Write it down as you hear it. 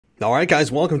All right,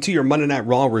 guys, welcome to your Monday Night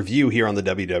Raw review here on the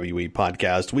WWE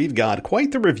podcast. We've got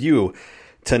quite the review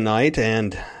tonight,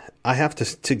 and I have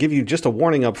to give you just a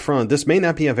warning up front. This may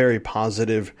not be a very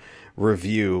positive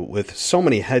review with so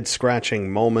many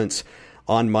head-scratching moments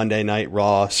on Monday Night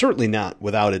Raw. Certainly not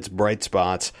without its bright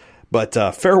spots. But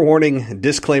fair warning,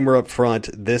 disclaimer up front,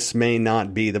 this may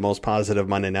not be the most positive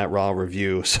Monday Night Raw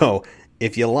review. So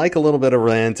if you like a little bit of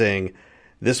ranting,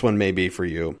 this one may be for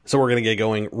you. So we're going to get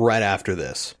going right after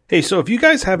this. Hey, so if you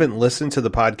guys haven't listened to the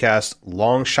podcast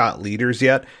Long Shot Leaders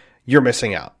yet, you're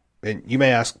missing out. And you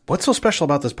may ask, what's so special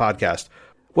about this podcast?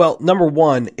 Well, number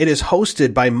one, it is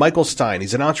hosted by Michael Stein.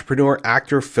 He's an entrepreneur,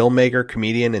 actor, filmmaker,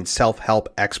 comedian, and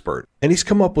self-help expert. And he's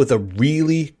come up with a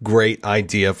really great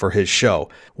idea for his show.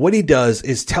 What he does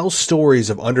is tell stories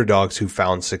of underdogs who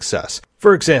found success.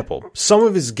 For example, some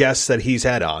of his guests that he's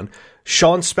had on,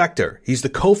 Sean Spector, he's the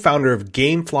co-founder of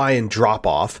Gamefly and Drop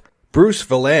Off. Bruce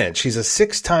Vilanch, he's a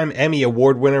 6-time Emmy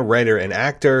Award winner, writer, and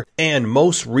actor. And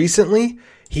most recently,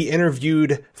 he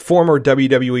interviewed former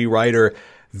WWE writer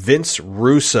Vince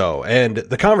Russo, and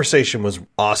the conversation was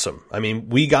awesome. I mean,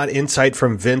 we got insight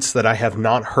from Vince that I have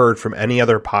not heard from any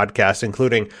other podcast,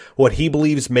 including what he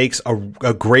believes makes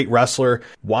a great wrestler,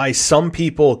 why some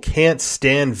people can't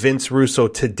stand Vince Russo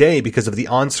today because of the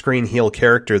on-screen heel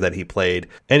character that he played,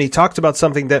 and he talked about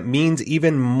something that means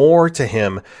even more to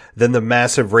him than the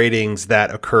massive ratings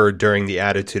that occurred during the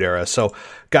Attitude Era. So,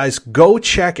 guys, go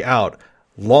check out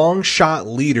Long Shot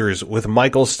Leaders with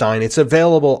Michael Stein. It's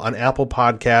available on Apple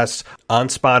Podcasts, on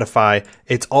Spotify.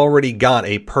 It's already got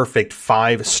a perfect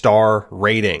 5-star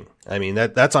rating. I mean,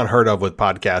 that's unheard of with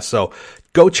podcasts. So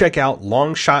go check out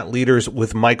Long Shot Leaders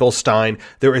with Michael Stein.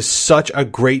 There is such a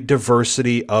great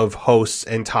diversity of hosts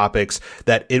and topics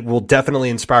that it will definitely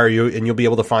inspire you, and you'll be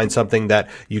able to find something that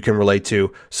you can relate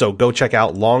to. So go check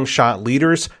out Long Shot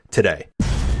Leaders today.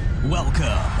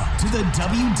 Welcome to the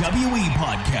WWE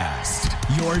Podcast,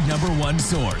 your number one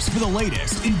source for the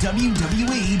latest in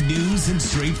WWE news and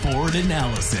straightforward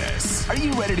analysis. Are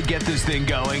you ready to get this thing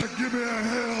going? Give me a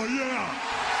hell yeah!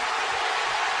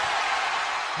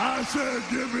 I said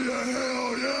give me a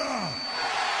hell yeah!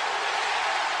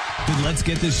 Then let's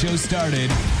get this show started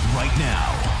right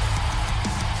now.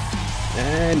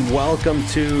 And welcome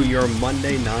to your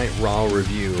Monday Night Raw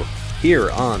review here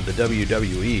on the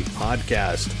WWE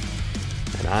podcast.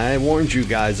 And I warned you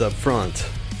guys up front,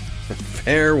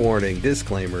 fair warning,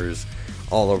 disclaimers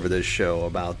all over this show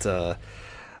about the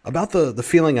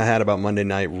feeling I had about Monday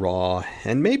Night Raw.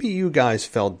 And maybe you guys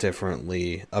felt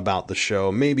differently about the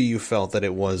show. Maybe you felt that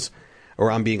it was, or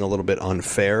I'm being a little bit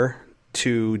unfair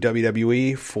to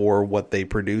WWE for what they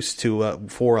produced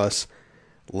for us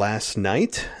last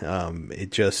night.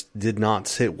 It just did not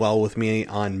sit well with me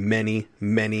on many,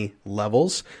 many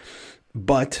levels.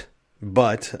 But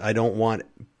I don't want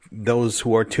those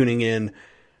who are tuning in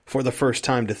for the first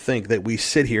time to think that we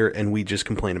sit here and we just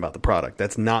complain about the product.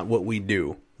 That's not what we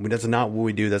do. That's not what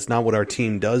we do. That's not what our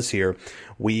team does here.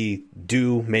 We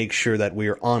do make sure that we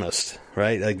are honest,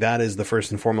 right? Like, that is the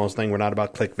first and foremost thing. We're not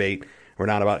about clickbait. We're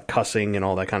not about cussing and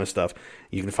all that kind of stuff.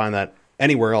 You can find that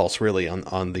anywhere else, really,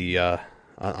 on the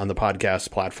podcast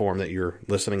platform that you're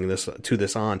listening to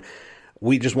this on.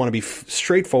 We just want to be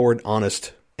straightforward,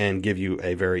 honest, and give you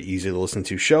a very easy to listen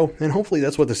to show, and hopefully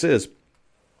that's what this is.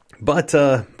 But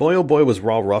boy, oh boy, was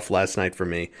Raw rough last night for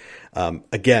me.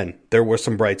 Again, there were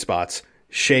some bright spots.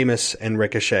 Sheamus and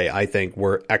Ricochet, I think,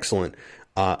 were excellent.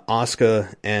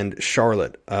 Asuka and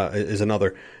Charlotte is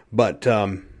another. But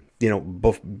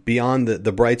beyond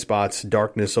the bright spots,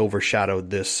 darkness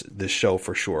overshadowed this show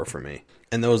for sure for me.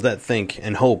 And those that think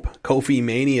and hope Kofi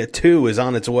Mania 2 is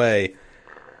on its way,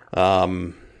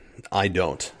 I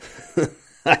don't.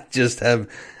 I just have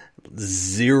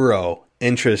zero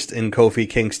interest in Kofi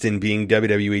Kingston being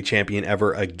WWE champion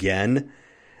ever again.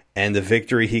 And the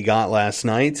victory he got last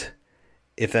night,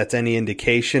 if that's any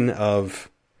indication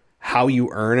of how you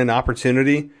earn an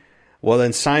opportunity, well,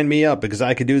 then sign me up, because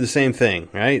I could do the same thing,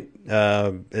 right?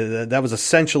 That was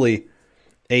essentially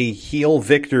a heel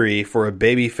victory for a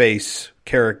babyface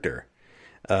character.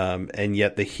 And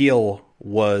yet the heel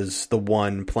was the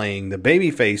one playing the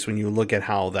babyface when you look at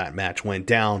how that match went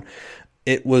down.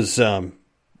 It was, well,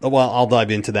 I'll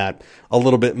dive into that a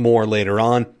little bit more later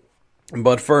on.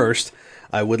 But first,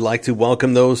 I would like to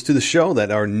welcome those to the show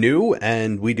that are new,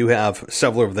 and we do have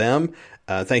several of them.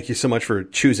 Thank you so much for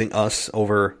choosing us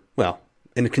over, well,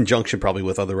 in conjunction probably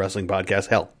with other wrestling podcasts.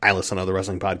 Hell, I listen to other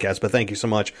wrestling podcasts, but thank you so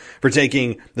much for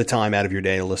taking the time out of your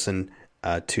day to listen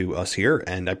to us here.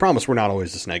 And I promise we're not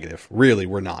always this negative. Really,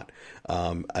 we're not.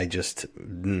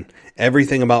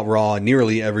 Everything about Raw,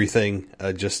 nearly everything,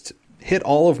 just hit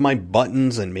all of my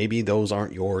buttons, and maybe those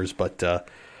aren't yours, but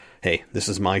hey, this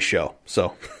is my show.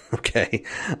 So, okay.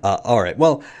 All right.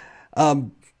 Well,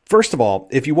 first of all,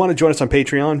 if you want to join us on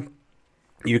Patreon,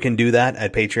 you can do that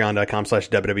at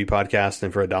patreon.com/WWE podcast.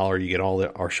 And for $1, you get all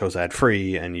our shows ad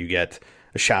free, and you get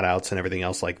shout outs and everything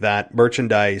else like that.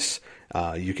 Merchandise.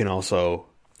 You can also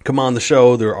come on the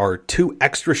show. There are 2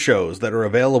 extra shows that are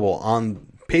available on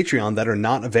Patreon that are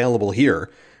not available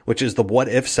here, which is the What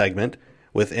If segment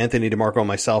with Anthony DeMarco and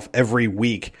myself. Every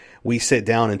week we sit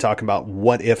down and talk about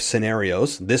what if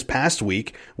scenarios. This past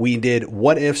week we did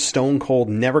what if Stone Cold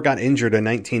never got injured in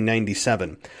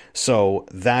 1997. So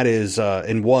that is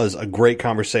and was a great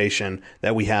conversation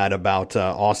that we had about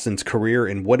Austin's career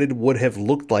and what it would have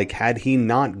looked like had he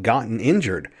not gotten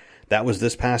injured. That was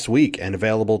this past week and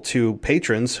available to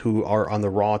patrons who are on the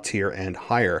Raw tier and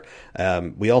higher.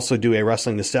 We also do a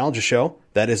Wrestling Nostalgia show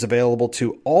that is available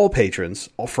to all patrons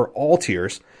for all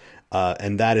tiers.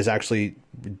 And that is actually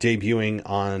re-debuting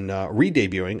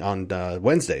on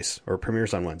Wednesdays, or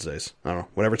premieres on Wednesdays. I don't know,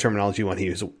 whatever terminology you want to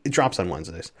use. It drops on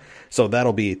Wednesdays. So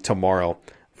that'll be tomorrow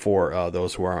for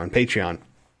those who are on Patreon.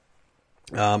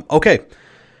 Okay,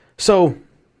 so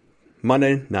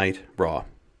Monday Night Raw.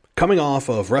 Coming off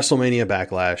of WrestleMania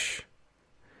Backlash,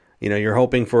 you're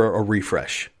hoping for a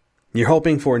refresh. You're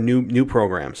hoping for new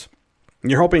programs.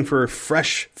 You're hoping for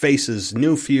fresh faces,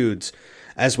 new feuds,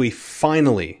 as we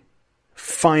finally,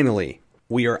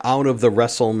 we are out of the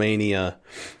WrestleMania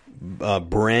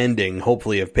branding,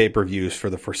 hopefully, of pay-per-views for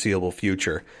the foreseeable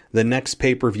future. The next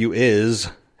pay-per-view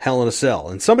is Hell in a Cell.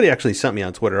 And somebody actually sent me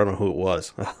on Twitter, I don't know who it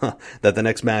was, that the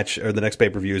next match or the next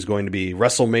pay-per-view is going to be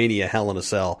WrestleMania Hell in a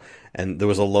Cell. And there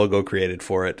was a logo created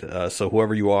for it. So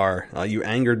whoever you are, you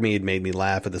angered me. It made me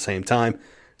laugh at the same time.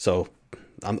 So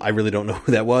I really don't know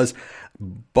who that was.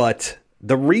 But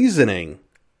the reasoning,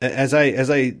 as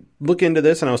I look into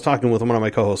this, and I was talking with one of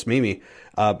my co-hosts, Mimi,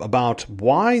 about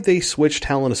why they switched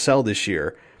Hell in a Cell this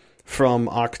year from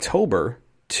October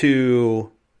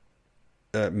to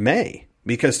May.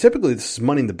 Because typically this is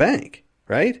Money in the Bank,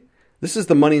 right? This is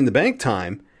the Money in the Bank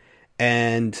time,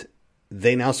 and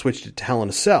they now switched it to Hell in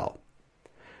a Cell.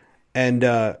 And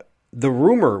the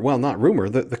rumor, well, not rumor,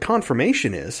 the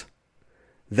confirmation is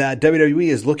that WWE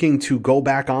is looking to go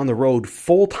back on the road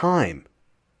full time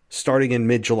starting in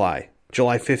mid-July,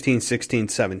 July 15th, 16th,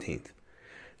 17th.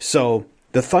 So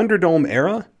the Thunderdome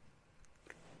era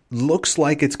looks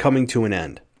like it's coming to an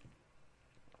end.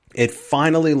 It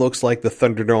finally looks like the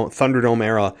Thunderdome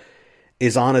era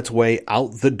is on its way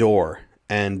out the door.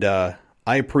 And I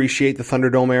appreciate the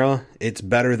Thunderdome era. It's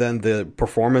better than the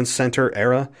Performance Center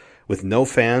era with no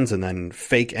fans and then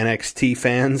fake NXT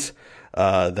fans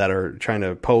that are trying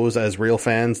to pose as real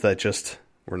fans that just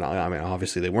were not. I mean,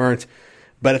 obviously they weren't.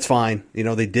 But it's fine.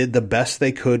 They did the best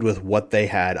they could with what they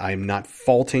had. I'm not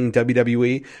faulting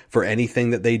WWE for anything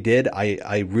that they did.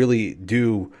 I really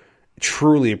do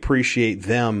truly appreciate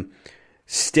them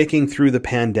sticking through the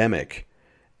pandemic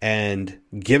and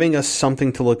giving us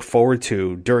something to look forward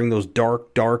to during those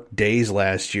dark days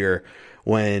last year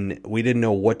when we didn't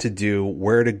know what to do,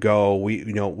 where to go.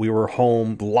 We were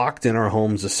home, locked in our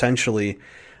homes essentially.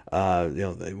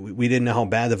 We didn't know how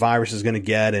bad the virus is going to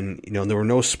get, and there were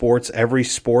no sports. Every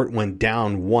sport went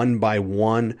down one by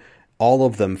one. All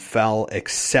of them fell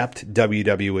except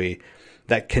WWE,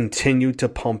 that continued to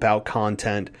pump out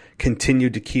content,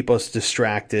 continued to keep us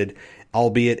distracted,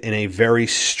 albeit in a very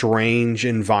strange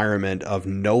environment of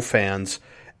no fans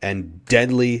and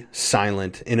deadly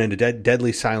silent, in a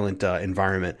deadly silent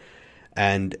environment.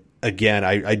 And again,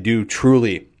 I do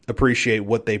truly appreciate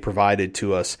what they provided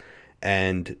to us.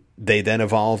 And they then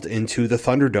evolved into the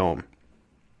Thunderdome.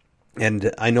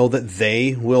 And I know that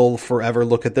they will forever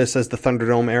look at this as the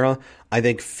Thunderdome era. I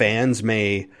think fans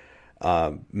may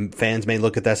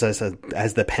look at this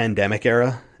as the pandemic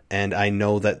era. And I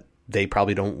know that they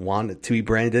probably don't want it to be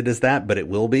branded as that, but it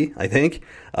will be, I think.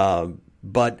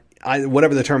 But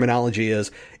whatever the terminology is,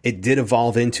 it did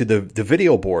evolve into the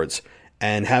video boards,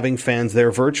 and having fans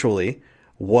there virtually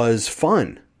was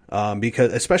fun.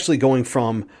 Because especially going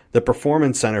from the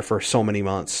Performance Center for so many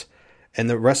months and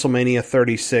the WrestleMania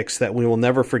 36 that we will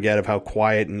never forget of how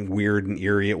quiet and weird and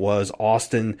eerie it was.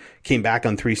 Austin came back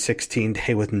on 316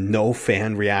 day with no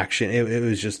fan reaction. It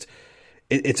was just,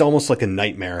 it's almost like a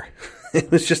nightmare. It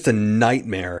was just a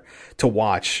nightmare to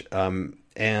watch.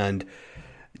 And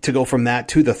to go from that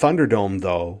to the Thunderdome,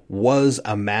 though, was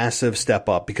a massive step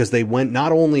up because they went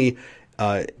not only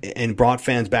and brought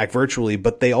fans back virtually,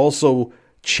 but they also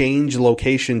changed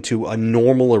location to a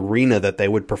normal arena that they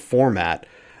would perform at.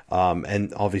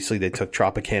 And obviously they took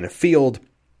Tropicana Field,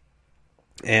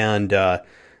 and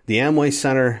the Amway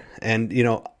Center, and, you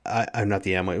know, I'm not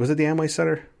the Amway. Was it the Amway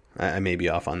Center? I may be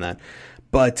off on that.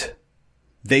 But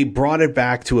they brought it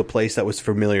back to a place that was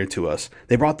familiar to us.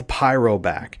 They brought the pyro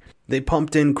back. They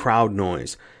pumped in crowd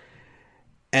noise.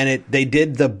 And they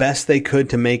did the best they could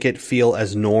to make it feel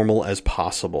as normal as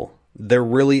possible. There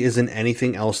really isn't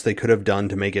anything else they could have done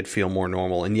to make it feel more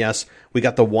normal. And yes, we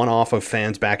got the one-off of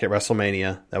fans back at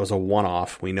WrestleMania. That was a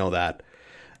one-off. We know that.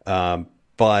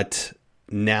 But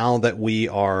now that we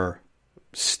are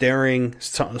staring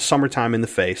summertime in the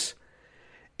face,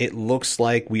 it looks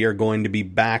like we are going to be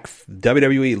back.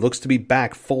 WWE looks to be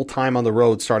back full-time on the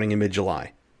road starting in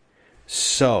mid-July.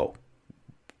 So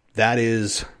that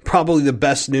is probably the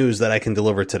best news that I can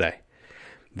deliver today.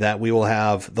 That we will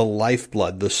have the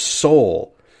lifeblood, the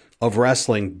soul of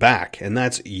wrestling back. And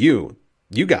that's you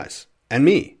guys, and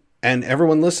me, and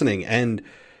everyone listening, and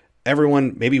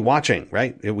everyone maybe watching,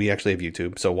 right? We actually have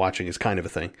YouTube, so watching is kind of a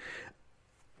thing.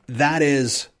 That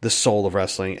is the soul of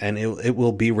wrestling, and it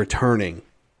will be returning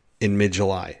in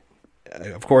mid-July.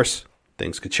 Of course,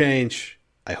 things could change.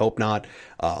 I hope not.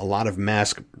 A lot of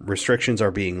mask restrictions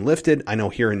are being lifted. I know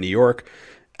here in New York,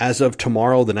 as of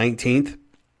tomorrow, the 19th,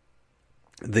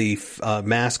 the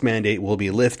mask mandate will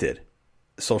be lifted.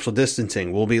 Social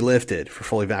distancing will be lifted for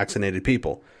fully vaccinated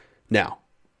people. Now,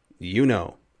 you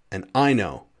know, and I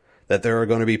know that there are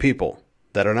going to be people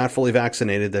that are not fully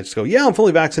vaccinated that just go, yeah, I'm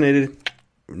fully vaccinated.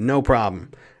 No problem.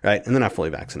 Right? And they're not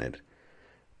fully vaccinated.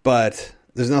 But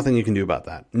there's nothing you can do about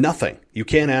that. Nothing. You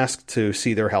can't ask to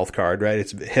see their health card, right?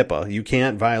 It's HIPAA. You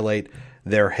can't violate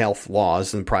their health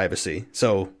laws and privacy.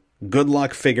 So good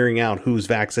luck figuring out who's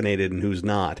vaccinated and who's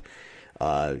not.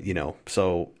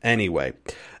 So anyway,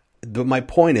 but my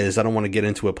point is, I don't want to get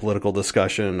into a political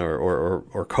discussion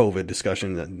or COVID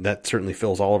discussion. That certainly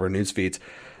fills all of our news feeds.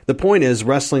 The point is,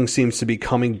 wrestling seems to be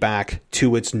coming back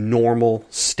to its normal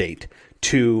state,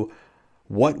 to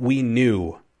what we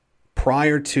knew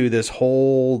prior to this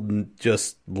whole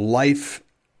just life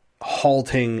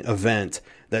halting event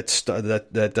that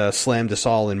slammed us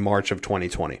all in March of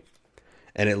 2020.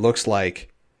 And it looks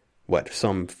like,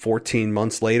 some 14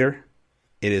 months later,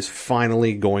 it is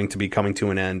finally going to be coming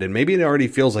to an end. And maybe it already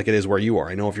feels like it is where you are.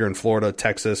 I know if you're in Florida,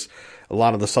 Texas, a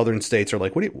lot of the southern states are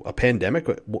like, a pandemic?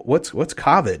 What's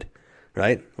COVID?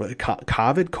 Right?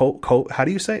 COVID? How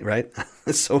do you say it? Right?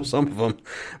 So some of them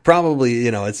probably,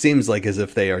 it seems like as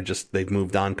if they've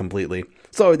moved on completely.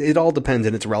 So it all depends,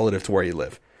 and it's relative to where you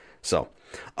live. So,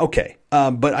 okay.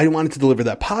 But I wanted to deliver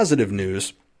that positive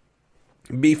news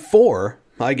before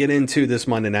I get into this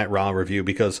Monday Night Raw review,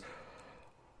 because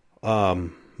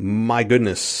my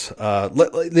goodness, you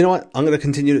know what? I'm going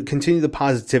to continue the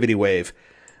positivity wave,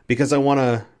 because I want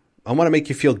to make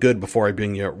you feel good before I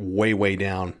bring you way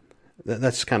down.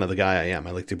 That's kind of the guy I am.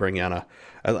 I like to bring you on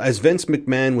as Vince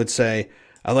McMahon would say,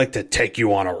 I like to take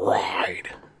you on a ride.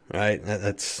 Right?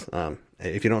 That's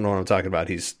if you don't know what I'm talking about,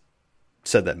 he's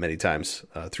said that many times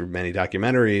through many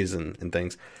documentaries and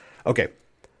things. Okay.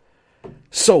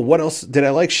 So what else did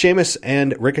I like? Sheamus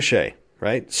and Ricochet.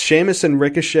 Right? Sheamus and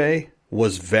Ricochet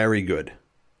was very good.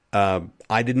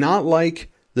 I did not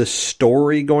like the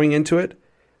story going into it.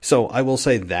 So I will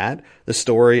say that the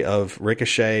story of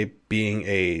Ricochet being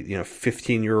a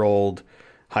 15-year-old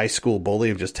high school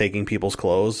bully of just taking people's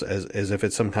clothes as if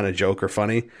it's some kind of joke or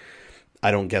funny,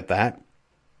 I don't get that.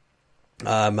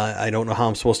 I don't know how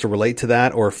I'm supposed to relate to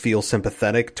that or feel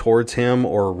sympathetic towards him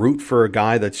or root for a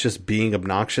guy that's just being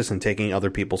obnoxious and taking other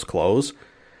people's clothes.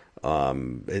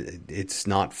 It's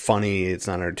not funny. It's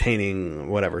not entertaining,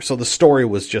 whatever. So the story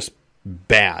was just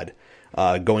bad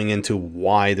going into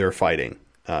why they're fighting.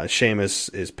 Sheamus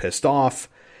is pissed off,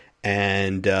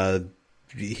 and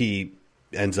he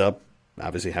ends up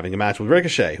obviously having a match with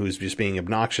Ricochet, who's just being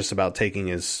obnoxious about taking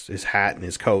his hat and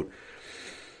his coat.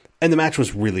 And the match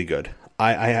was really good.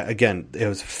 Again, it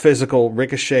was physical.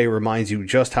 Ricochet reminds you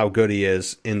just how good he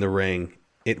is in the ring.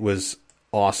 It was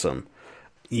awesome.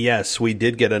 Yes, we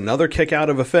did get another kick out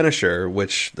of a finisher,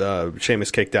 which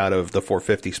Sheamus kicked out of the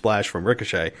 450 splash from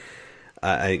Ricochet.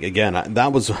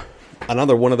 That was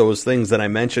another one of those things that I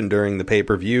mentioned during the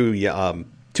pay-per-view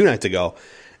 2 nights ago,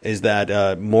 is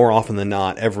that more often than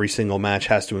not, every single match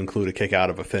has to include a kick out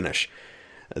of a finish.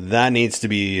 That needs to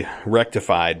be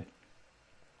rectified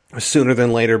sooner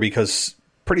than later, because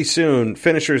pretty soon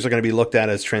finishers are going to be looked at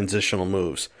as transitional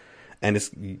moves. And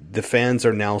the fans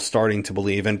are now starting to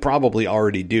believe, and probably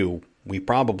already do, we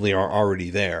probably are already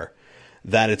there,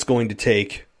 that it's going to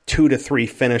take 2 to 3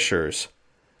 finishers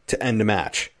to end a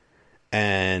match.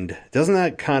 And doesn't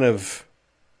that kind of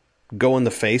go in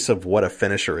the face of what a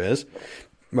finisher is?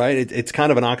 Right? It's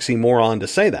kind of an oxymoron to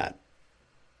say that.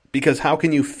 Because how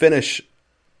can you finish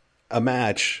a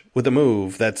match with a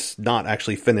move that's not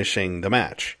actually finishing the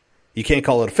match. You can't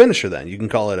call it a finisher then. You can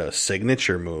call it a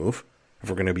signature move, if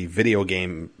we're going to be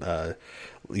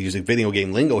using video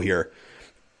game lingo here.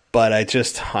 But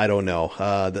I don't know.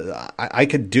 I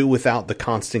could do without the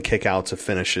constant kickouts of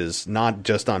finishes, not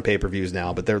just on pay-per-views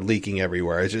now, but they're leaking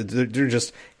everywhere. They're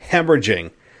just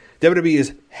hemorrhaging. WWE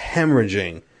is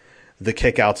hemorrhaging the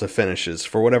kickouts of finishes.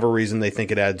 For whatever reason, they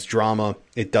think it adds drama.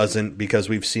 It doesn't, because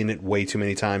we've seen it way too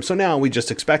many times. So now we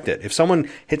just expect it. If someone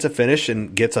hits a finish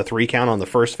and gets a 3 count on the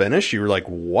first finish, you're like,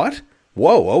 what?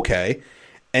 Whoa, okay.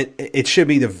 And it should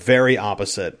be the very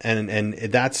opposite. And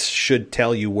that should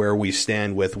tell you where we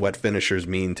stand with what finishers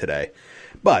mean today.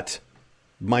 But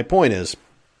my point is,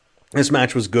 this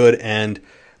match was good, and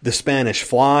the Spanish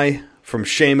Fly from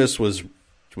Sheamus was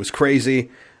crazy.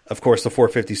 Of course, the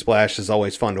 450 splash is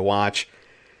always fun to watch.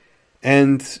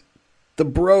 And the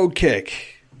bro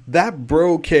kick that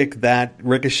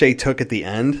Ricochet took at the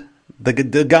end,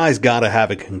 the guy's got to have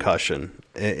a concussion,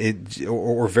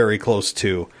 or very close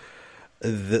to.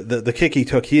 The kick he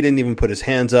took, he didn't even put his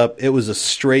hands up. It was a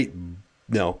straight,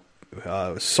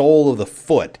 sole of the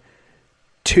foot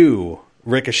to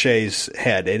Ricochet's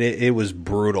head, and it was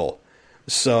brutal.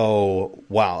 So,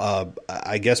 wow,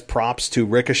 I guess props to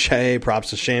Ricochet, props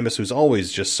to Sheamus, who's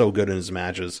always just so good in his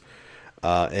matches,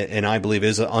 and I believe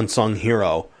is an unsung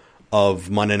hero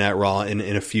of Monday Night Raw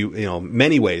in a few,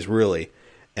 many ways, really.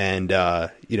 And,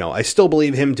 I still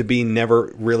believe him to be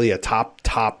never really a top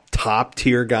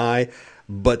tier guy,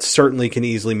 but certainly can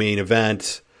easily main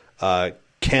event,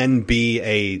 can be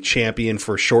a champion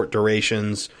for short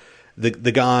durations.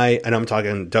 The guy, and I'm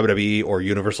talking WWE or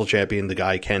Universal Champion, the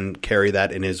guy can carry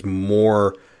that and is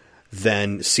more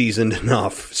than seasoned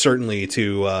enough, certainly,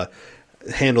 to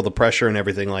handle the pressure and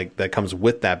everything like that comes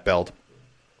with that belt.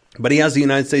 But he has the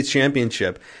United States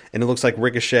Championship, and it looks like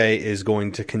Ricochet is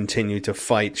going to continue to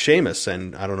fight Sheamus.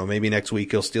 And I don't know, maybe next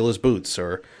week he'll steal his boots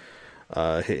or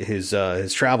his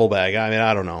travel bag. I mean,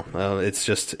 I don't know. It's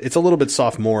a little bit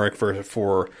sophomoric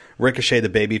for Ricochet, the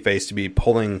babyface, to be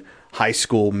pulling high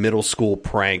school, middle school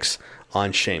pranks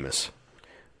on Sheamus.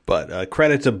 But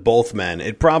credit to both men.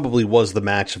 It probably was the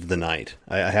match of the night.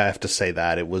 I have to say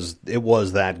that it was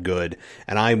that good,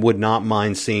 and I would not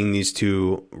mind seeing these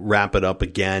two wrap it up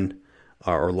again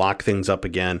or lock things up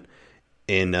again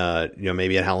in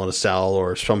maybe at Hell in a Cell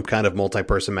or some kind of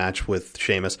multi-person match with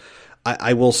Sheamus.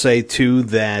 I will say too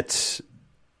that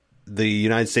the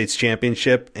United States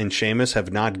Championship and Sheamus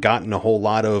have not gotten a whole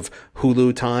lot of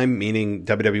Hulu time, meaning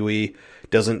WWE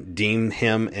doesn't deem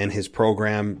him and his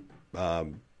program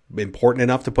important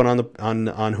enough to put on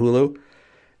Hulu.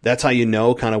 That's how you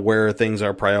know kind of where things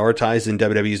are prioritized in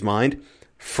WWE's mind.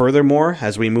 Furthermore,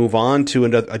 as we move on to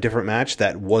a different match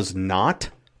that was not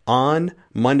on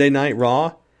Monday Night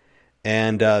Raw,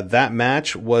 and that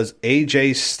match was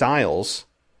AJ Styles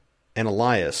and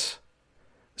Elias.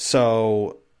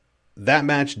 So that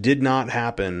match did not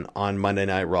happen on Monday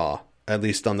Night Raw, at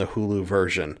least on the Hulu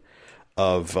version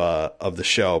of the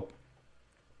show.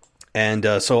 And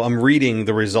so I'm reading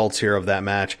the results here of that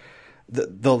match.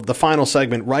 The final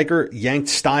segment, Riker yanked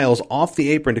Styles off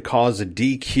the apron to cause a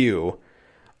DQ.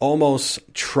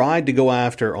 Almost tried to go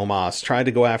after Omos, tried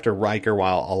to go after Riker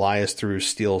while Elias threw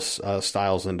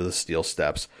Styles into the steel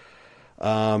steps.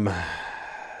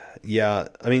 Yeah,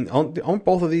 I mean, aren't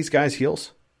both of these guys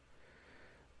heels?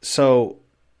 So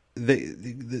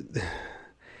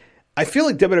I feel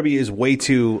like WWE is way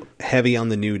too heavy on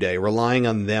the New Day, relying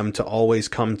on them to always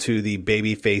come to the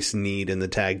babyface need in the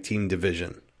tag team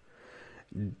division.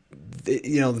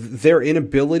 Their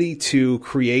inability to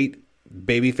create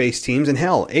babyface teams, and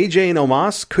hell, AJ and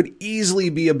Omos could easily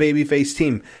be a babyface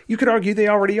team. You could argue they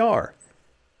already are.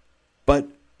 But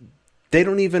they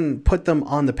don't even put them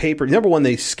on the paper. Number one,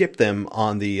 they skipped them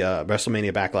on the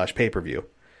WrestleMania Backlash pay-per-view.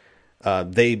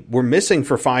 They were missing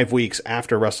for 5 weeks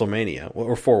after WrestleMania,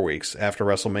 or 4 weeks after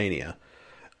WrestleMania.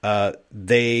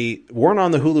 They weren't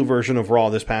on the Hulu version of Raw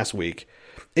this past week.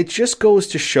 It just goes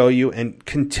to show you and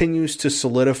continues to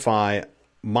solidify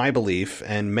my belief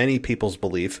and many people's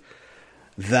belief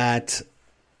that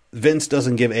Vince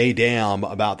doesn't give a damn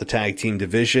about the tag team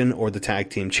division or the tag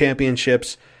team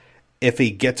championships. If he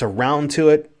gets around to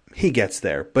it, he gets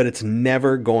there. But it's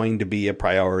never going to be a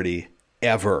priority,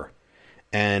 ever.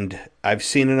 And I've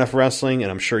seen enough wrestling, and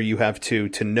I'm sure you have too,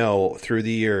 to know through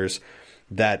the years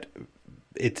that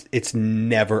it's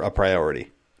never a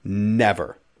priority.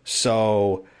 Never.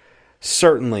 So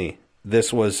certainly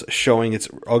this was showing its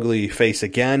ugly face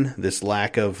again, this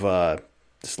lack of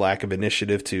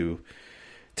initiative to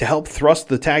help thrust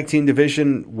the tag team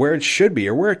division where it should be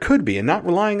or where it could be, and not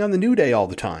relying on the New Day all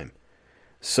the time.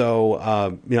 So,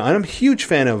 and I'm a huge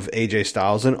fan of AJ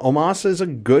Styles, and Omos is a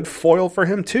good foil for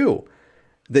him too.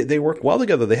 They work well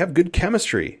together. They have good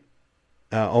chemistry.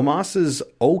 Omos is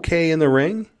okay in the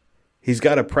ring. He's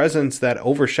got a presence that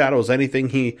overshadows anything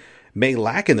he may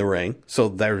lack in the ring. So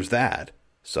there's that.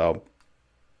 So,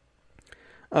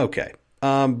 okay.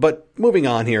 But moving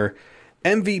on here,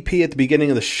 MVP at the beginning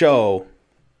of the show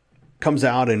comes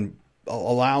out and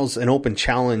allows an open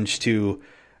challenge to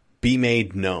be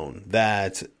made known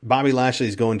that Bobby Lashley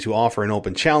is going to offer an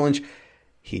open challenge.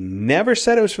 He never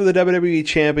said it was for the WWE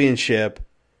Championship.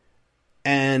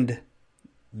 And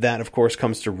that, of course,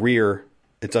 comes to rear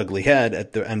its ugly head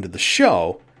at the end of the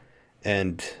show.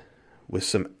 And with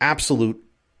some absolute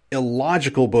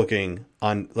illogical booking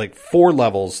on like 4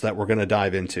 levels that we're going to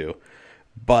dive into.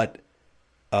 But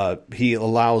he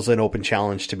allows an open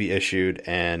challenge to be issued.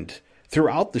 And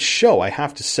throughout the show, I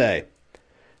have to say,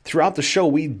 throughout the show,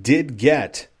 we did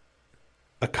get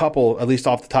a couple, at least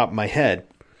off the top of my head,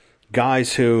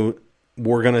 guys who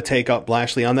were going to take up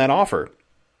Lashley on that offer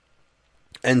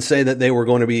and say that they were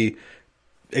going to be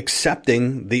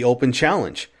accepting the open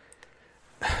challenge.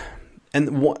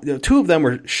 And 2 of them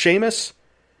were Sheamus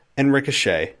and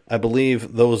Ricochet. I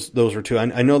believe those were 2.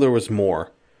 I know there was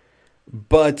more.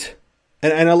 But,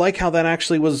 and I like how that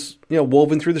actually was,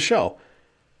 woven through the show.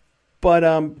 But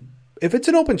if it's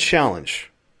an open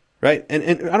challenge, right?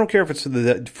 And I don't care if it's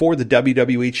for the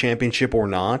WWE Championship or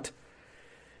not.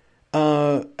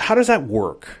 How does that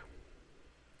work?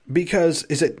 Because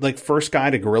is it like first guy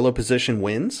to gorilla position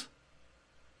wins?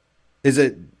 Is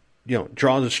it,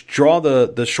 draw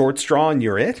the short straw and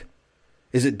you're it?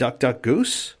 Is it duck, duck,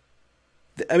 goose?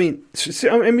 I mean,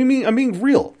 I'm being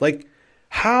real. Like,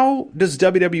 how does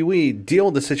WWE deal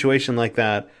with a situation like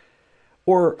that?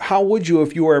 Or how would you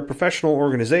if you were a professional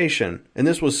organization and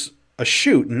this was a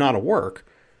shoot and not a work?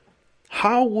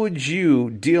 How would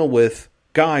you deal with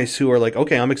guys who are like,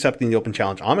 okay, I'm accepting the open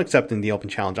challenge. I'm accepting the open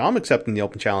challenge. I'm accepting the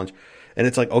open challenge. And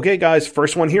it's like, okay, guys,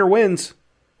 first one here wins.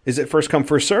 Is it first come,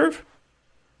 first serve?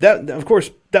 That, of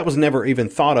course, that was never even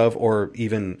thought of or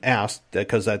even asked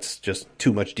because that's just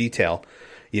too much detail.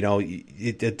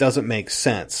 It doesn't make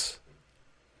sense.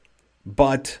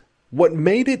 But what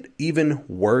made it even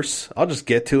worse, I'll just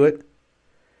get to it.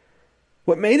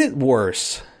 What made it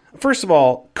worse, first of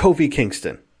all, Kofi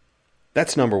Kingston.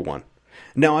 That's number 1.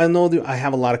 Now, I know that I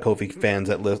have a lot of Kofi fans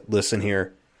that listen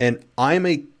here, and I'm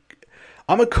a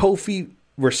Kofi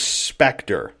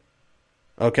respecter.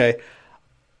 Okay?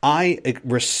 I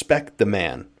respect the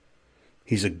man.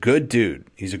 He's a good dude.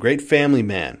 He's a great family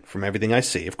man from everything I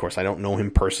see. Of course, I don't know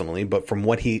him personally, but from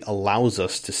what he allows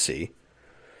us to see,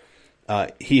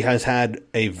 he has had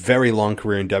a very long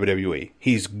career in WWE.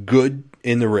 He's good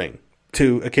in the ring,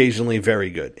 to occasionally very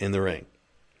good in the ring.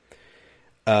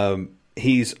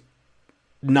 He's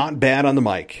not bad on the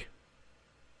mic.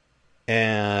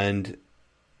 And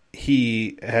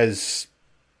he has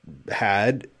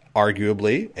had,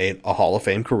 arguably, a Hall of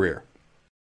Fame career.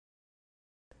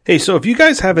 Hey, so if you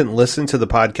guys haven't listened to the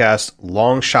podcast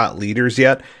Long Shot Leaders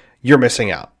yet, you're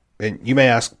missing out. And you may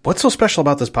ask, what's so special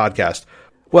about this podcast?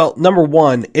 Well, number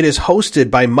 1, it is hosted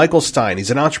by Michael Stein.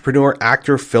 He's an entrepreneur,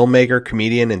 actor, filmmaker,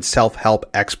 comedian, and self-help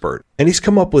expert. And he's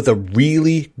come up with a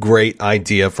really great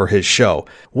idea for his show.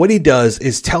 What he does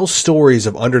is tell stories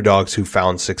of underdogs who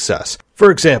found success. For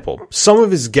example, some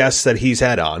of his guests that he's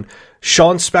had on,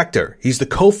 Sean Spector. He's the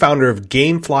co-founder of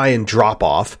Gamefly and Drop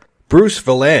Off. Bruce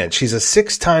Vilanch. He's a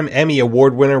 6-time Emmy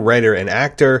Award winner, writer, and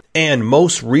actor. And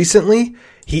most recently,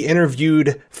 he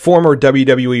interviewed former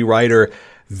WWE writer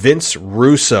Vince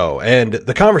Russo, and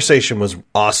the conversation was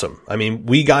awesome. I mean,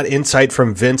 we got insight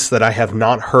from Vince that I have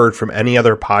not heard from any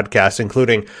other podcast,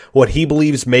 including what he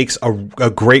believes makes a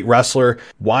great wrestler,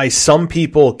 why some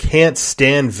people can't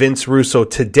stand Vince Russo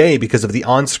today because of the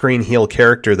on-screen heel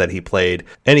character that he played,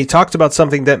 and he talked about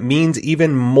something that means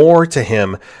even more to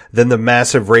him than the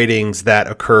massive ratings that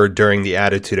occurred during the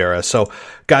Attitude Era. So,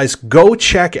 guys, go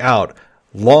check out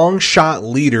Long Shot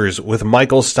Leaders with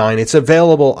Michael Stein. It's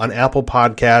available on Apple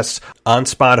Podcasts, on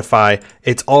Spotify.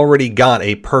 It's already got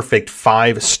a perfect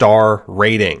 5-star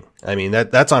rating. I mean,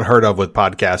 that's unheard of with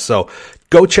podcasts. So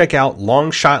go check out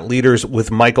Long Shot Leaders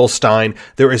with Michael Stein.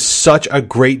 There is such a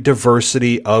great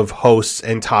diversity of hosts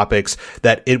and topics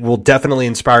that it will definitely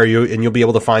inspire you, and you'll be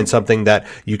able to find something that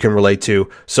you can relate to.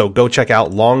 So go check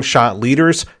out Long Shot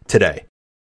Leaders today.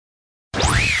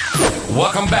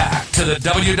 Welcome back to the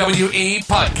WWE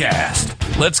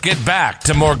Podcast. Let's get back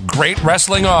to more great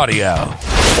wrestling audio.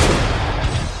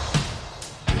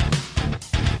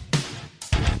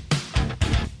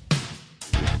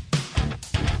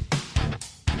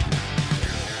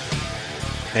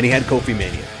 And he had Kofi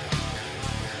Mania.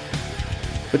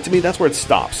 But to me, that's where it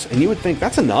stops. And you would think,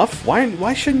 that's enough?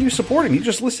 Why shouldn't you support him? You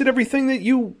just listed everything that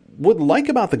you would like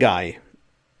about the guy.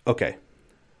 Okay.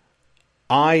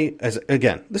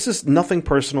 Again, this is nothing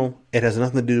personal. It has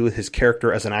nothing to do with his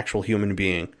character as an actual human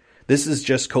being. This is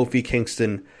just Kofi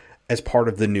Kingston as part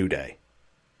of the New Day.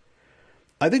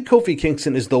 I think Kofi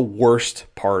Kingston is the worst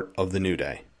part of the New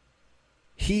Day.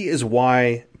 He is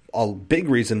a big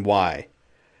reason why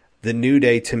the New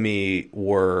Day to me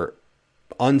were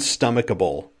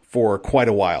unstomachable for quite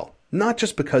a while. Not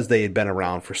just because they had been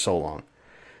around for so long,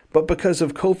 but because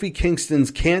of Kofi Kingston's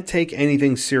can't take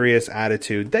anything serious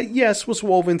attitude that, yes, was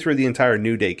woven through the entire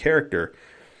New Day character,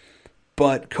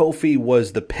 but Kofi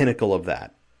was the pinnacle of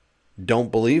that.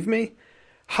 Don't believe me?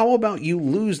 How about you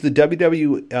lose the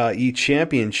WWE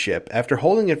Championship after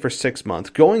holding it for 6 months,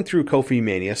 going through Kofi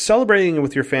Mania, celebrating it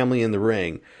with your family in the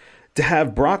ring, to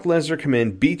have Brock Lesnar come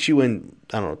in, beat you in,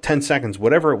 10 seconds,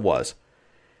 whatever it was,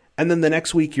 and then the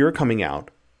next week you're coming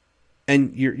out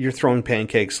and you're throwing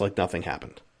pancakes like nothing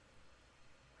happened.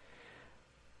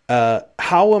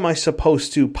 How am I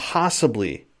supposed to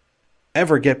possibly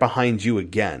ever get behind you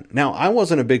again? Now, I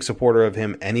wasn't a big supporter of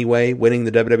him anyway, winning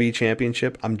the WWE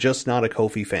Championship. I'm just not a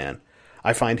Kofi fan.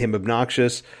 I find him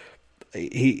obnoxious.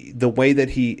 The way that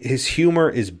his humor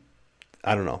is,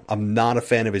 I don't know. I'm not a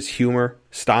fan of his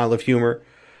style of humor.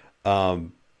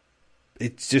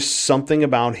 It's just something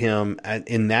about him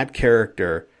in that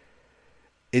character.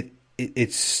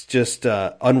 It's just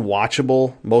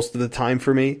unwatchable most of the time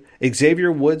for me.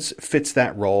 Xavier Woods fits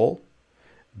that role.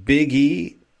 Big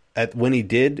E, when he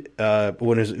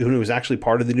was actually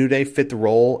part of the New Day, fit the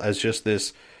role as just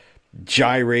this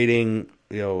gyrating,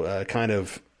 kind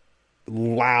of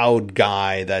loud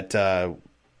guy that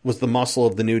was the muscle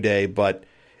of the New Day, but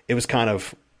it was kind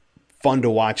of fun to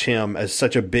watch him as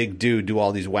such a big dude do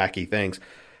all these wacky things.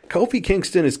 Kofi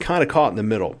Kingston is kind of caught in the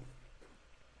middle,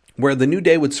 where the New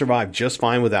Day would survive just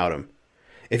fine without him.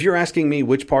 If you're asking me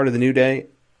which part of the New Day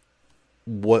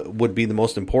what would be the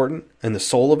most important and the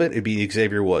soul of it, it'd be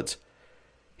Xavier Woods.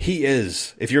 He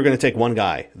is, if you're going to take one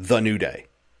guy, the New Day.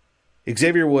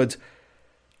 Xavier Woods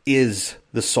is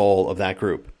the soul of that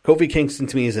group. Kofi Kingston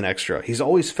to me is an extra. He's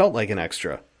always felt like an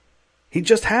extra. He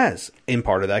just has in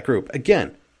part of that group.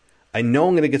 Again, I know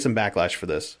I'm going to get some backlash for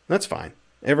this. That's fine.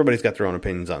 Everybody's got their own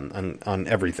opinions on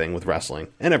everything with wrestling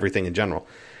and everything in general.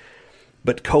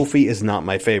 But Kofi is not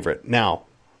my favorite. Now,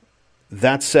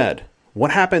 that said,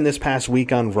 what happened this past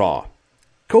week on Raw?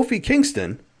 Kofi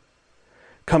Kingston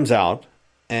comes out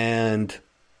and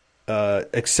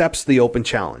accepts the open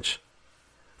challenge.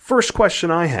 First question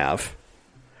I have,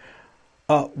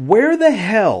 where the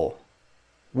hell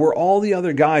were all the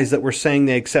other guys that were saying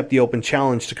they accept the open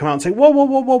challenge to come out and say, whoa,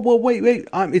 wait,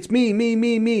 it's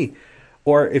me.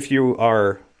 Or if you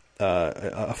are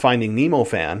a Finding Nemo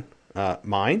fan,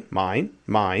 mine.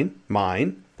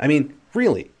 I mean,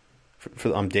 really.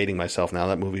 I'm dating myself now.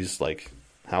 That movie's like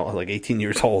 18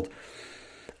 years old.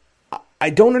 I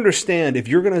don't understand, if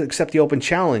you're going to accept the open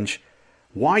challenge,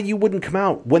 why you wouldn't come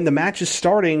out when the match is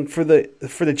starting for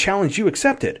the challenge you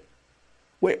accepted.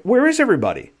 Where is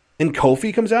everybody? And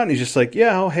Kofi comes out and he's just like,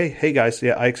 yeah, hey guys,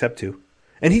 yeah, I accept too.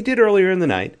 And he did earlier in the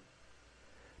night.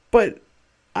 But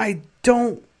I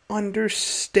don't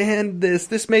understand this.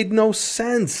 This made no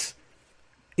sense.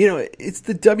 It's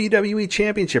the WWE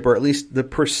Championship, or at least the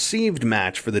perceived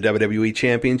match for the WWE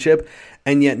Championship,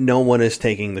 and yet no one is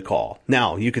taking the call.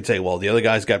 Now, you could say, well, the other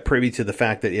guys got privy to the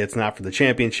fact that it's not for the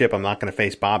championship. I'm not going to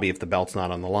face Bobby if the belt's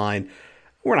not on the line.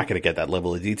 We're not going to get that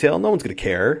level of detail. No one's going to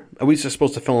care. Are we just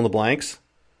supposed to fill in the blanks?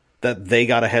 That they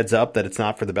got a heads up that it's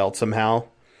not for the belt somehow,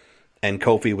 and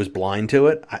Kofi was blind to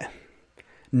it?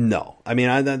 No. I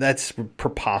mean, that's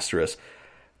preposterous.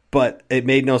 But it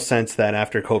made no sense that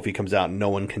after Kofi comes out, no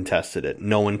one contested it.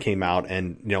 No one came out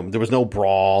and, there was no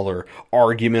brawl or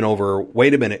argument over,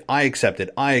 wait a minute, I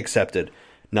accepted.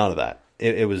 None of that.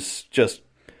 It was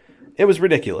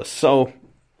ridiculous. So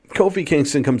Kofi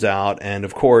Kingston comes out, and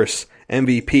of course,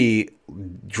 MVP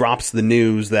drops the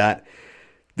news that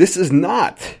this is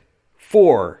not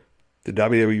for the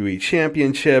WWE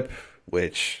Championship,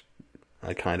 which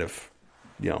I kind of,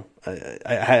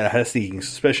 I had a sneaking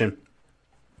suspicion.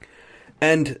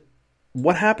 And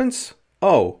what happens?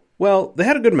 Oh, well, they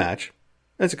had a good match,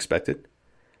 as expected.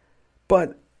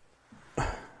 But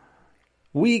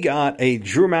we got a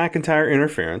Drew McIntyre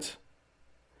interference,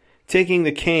 taking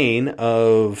the cane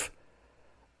of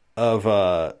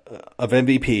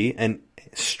MVP and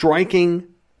striking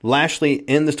Lashley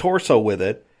in the torso with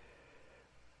it,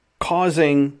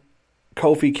 causing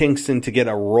Kofi Kingston to get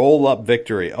a roll-up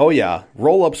victory. Oh yeah,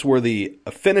 roll-ups were the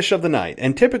finish of the night,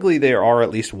 and typically there are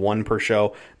at least one per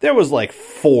show. There was like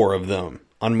 4 of them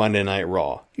on Monday Night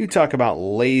Raw. You talk about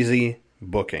lazy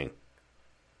booking.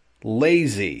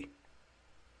 Lazy.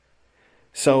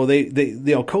 So they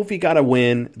Kofi got a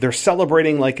win. They're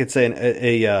celebrating like it's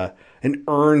an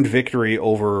earned victory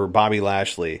over Bobby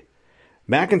Lashley.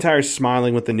 McIntyre's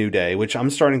smiling with the New Day, which I'm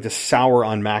starting to sour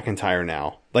on McIntyre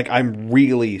now. Like, I'm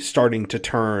really starting to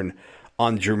turn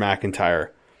on Drew McIntyre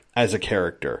as a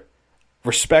character.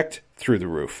 Respect through the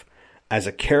roof. As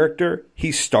a character,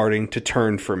 he's starting to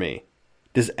turn for me.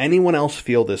 Does anyone else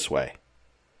feel this way?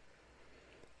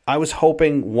 I was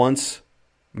hoping once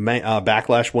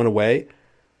Backlash went away,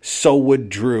 so would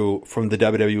Drew from the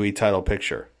WWE title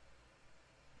picture.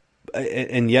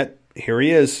 And yet, here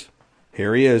he is.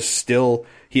 Here he is. Still,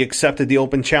 he accepted the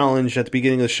open challenge at the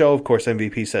beginning of the show. Of course,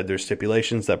 MVP said there's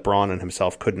stipulations that Braun and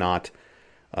himself could not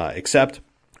accept.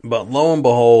 But lo and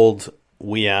behold,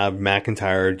 we have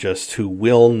McIntyre just who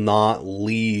will not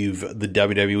leave the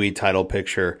WWE title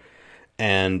picture.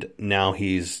 And now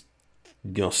he's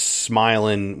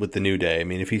smiling with the New Day. I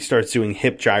mean, if he starts doing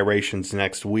hip gyrations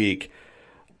next week,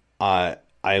 I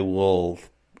don't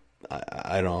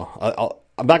know.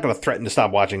 I'm not going to threaten to stop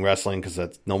watching wrestling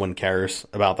because no one cares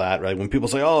about that, right? When people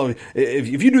say, "Oh, if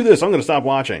you do this, I'm going to stop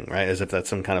watching," right? As if that's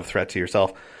some kind of threat to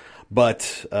yourself.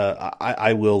 But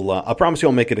I will. I promise you,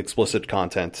 I'll make it explicit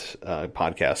content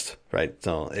podcast, right?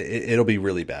 So it'll be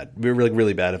really bad, really,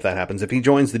 really bad if that happens. If he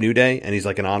joins the New Day and he's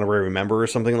like an honorary member or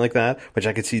something like that, which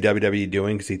I could see WWE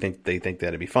doing because they think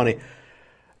that'd be funny.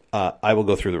 I will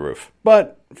go through the roof.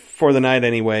 But for the night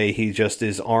anyway, he just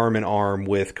is arm in arm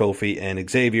with Kofi and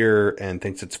Xavier and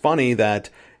thinks it's funny that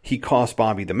he cost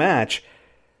Bobby the match.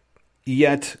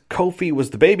 Yet Kofi was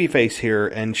the babyface here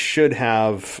and should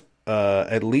have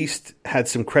at least had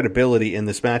some credibility in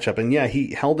this matchup. And yeah,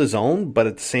 he held his own, but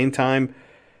at the same time,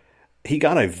 he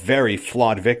got a very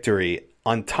flawed victory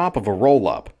on top of a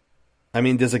roll-up. I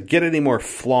mean, does it get any more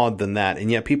flawed than that? And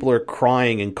yet people are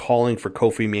crying and calling for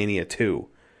Kofi Mania 2.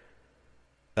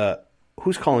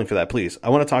 Who's calling for that, please? I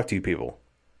want to talk to you people.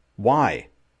 Why?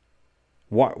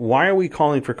 Why are we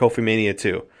calling for Kofi Mania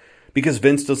 2? Because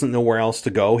Vince doesn't know where else to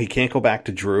go. He can't go back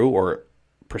to Drew, or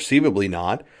perceivably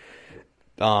not.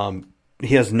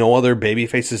 He has no other baby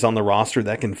faces on the roster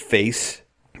that can face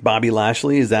Bobby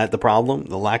Lashley. Is that the problem?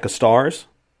 The lack of stars?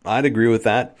 I'd agree with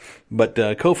that. But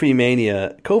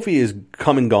Kofi is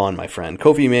come and gone, my friend.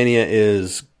 Kofi Mania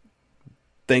is,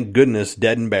 thank goodness,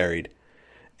 dead and buried.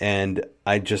 And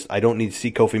I don't need to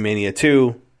see Kofi Mania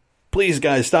 2. Please,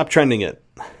 guys, stop trending it.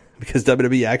 Because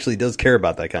WWE actually does care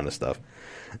about that kind of stuff.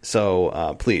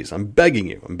 So, please, I'm begging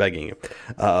you.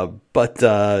 But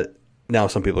now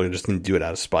some people are just going to do it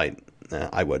out of spite.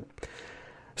 I would.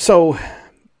 So,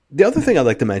 the other thing I'd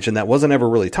like to mention that wasn't ever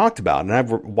really talked about, and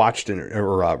I've watched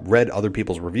or read other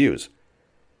people's reviews,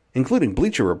 including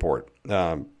Bleacher Report.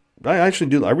 I actually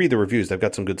do. I read the reviews. They've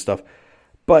got some good stuff.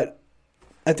 But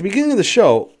at the beginning of the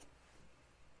show,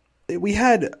 we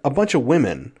had a bunch of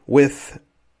women with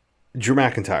Drew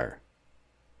McIntyre,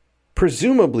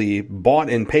 presumably bought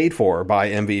and paid for by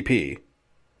MVP.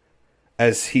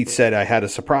 As he said, I had a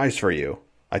surprise for you.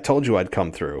 I told you I'd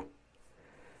come through.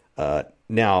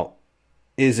 Now,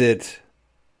 is it,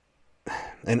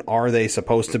 and are they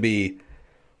supposed to be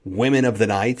women of the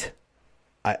night?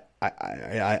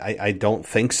 I don't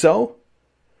think so.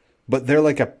 But they're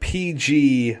like a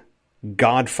PG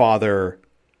Godfather,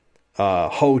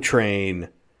 Ho Train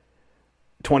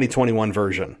 2021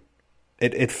 version.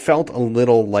 It felt a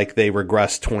little like they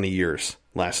regressed 20 years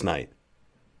last night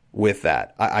with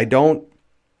that. I don't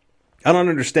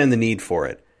understand the need for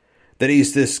it. That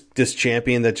he's this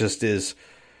champion that just is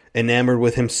enamored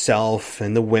with himself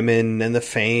and the women and the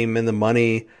fame and the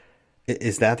money.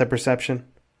 Is that the perception?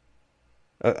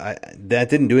 That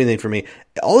didn't do anything for me.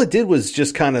 All it did was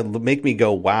just kind of make me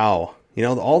go, wow. You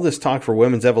know, all this talk for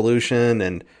women's evolution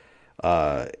and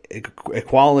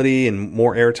equality and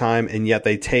more airtime, and yet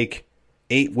they take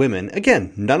 8 women.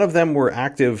 Again, none of them were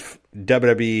active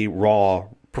WWE Raw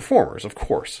performers, of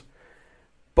course.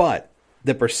 But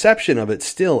the perception of it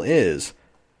still is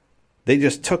they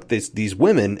just took these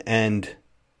women and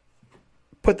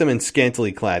put them in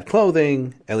scantily clad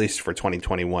clothing, at least for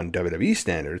 2021 WWE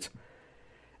standards.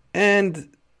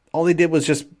 And all they did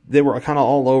was they were kind of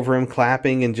all over him,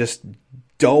 clapping and just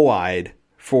doe-eyed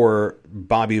for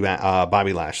Bobby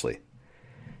Lashley.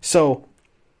 So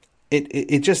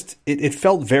it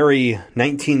felt very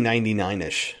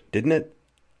 1999-ish, didn't it?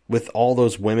 With all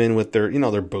those women with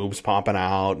their boobs popping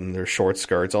out and their short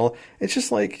skirts, it's just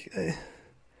like,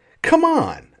 come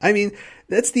on. I mean,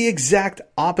 that's the exact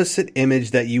opposite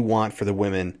image that you want for the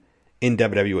women in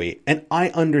WWE. And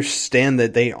I understand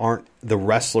that they aren't the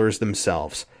wrestlers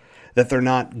themselves. that they're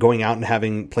not going out and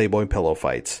having Playboy pillow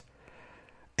fights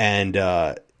and,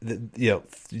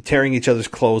 tearing each other's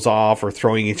clothes off or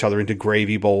throwing each other into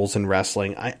gravy bowls and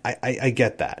wrestling. I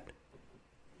get that.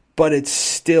 But it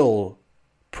still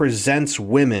presents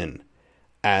women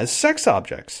as sex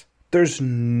objects. There's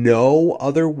no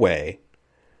other way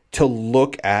to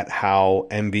look at how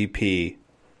MVP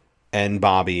and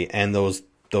Bobby and those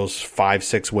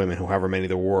 5-6 women, however many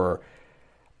there were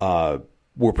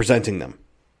presenting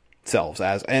themselves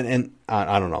as. And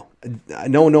I don't know.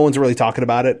 No one's really talking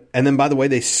about it. And then, by the way,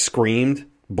 they screamed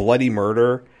bloody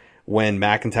murder when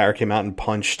McIntyre came out and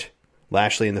punched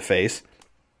Lashley in the face.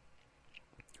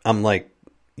 I'm like,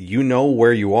 you know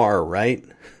where you are, right?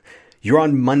 You're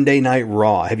on Monday Night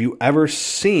Raw. Have you ever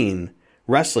seen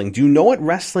wrestling? Do you know what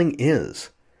wrestling is?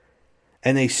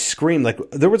 And they screamed. Like,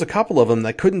 there was a couple of them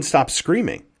that couldn't stop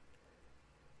screaming.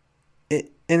 And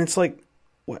it's like,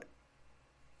 what?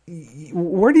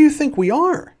 Where do you think we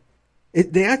are?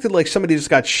 They acted like somebody just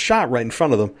got shot right in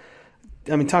front of them.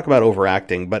 I mean, talk about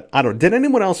overacting. But I don't. Did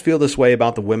anyone else feel this way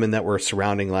about the women that were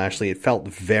surrounding Lashley? It felt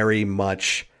very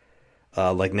much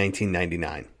like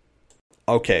 1999.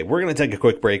 Okay, we're going to take a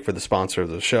quick break for the sponsor of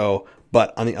the show.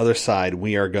 But on the other side,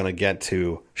 we are going to get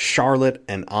to Charlotte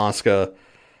and Asuka.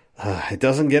 It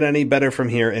doesn't get any better from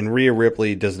here, and Rhea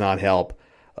Ripley does not help.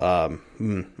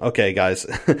 Okay, guys,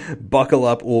 buckle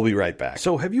up. We'll be right back.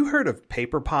 So have you heard of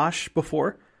Paper Posh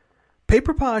before?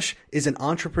 Paper Posh is an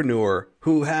entrepreneur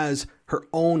who has her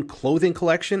own clothing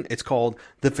collection. It's called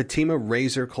the Fatima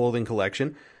Razor Clothing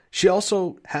Collection. She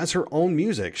also has her own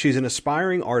music. She's an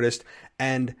aspiring artist,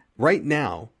 and right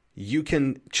now, you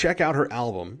can check out her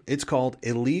album. It's called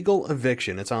Illegal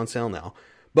Eviction. It's on sale now.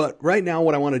 But right now,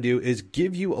 what I want to do is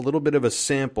give you a little bit of a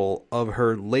sample of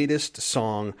her latest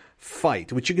song,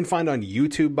 Fight, which you can find on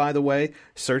YouTube, by the way.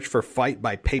 Search for Fight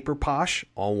by Paper Posh,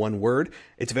 all one word.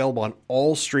 It's available on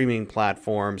all streaming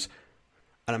platforms.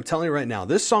 And I'm telling you right now,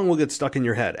 this song will get stuck in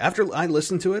your head. After I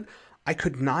listened to it, I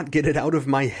could not get it out of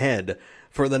my head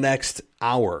for the next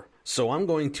hour. So I'm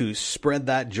going to spread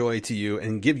that joy to you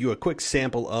and give you a quick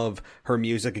sample of her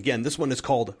music. Again, this one is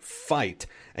called Fight,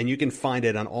 and you can find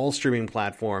it on all streaming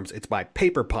platforms. It's by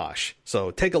Paper Posh. So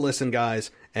take a listen,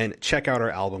 guys, and check out her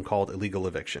album called Illegal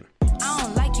Eviction. I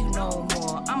don't like you no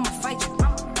more, I'ma fight you.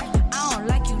 I don't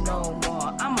like you no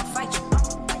more, I'ma fight you.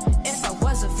 If I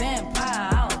was a vampire,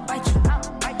 I'll bite you. I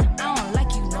don't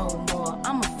like you no more,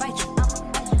 I'ma fight you.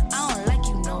 I don't like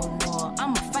you no more,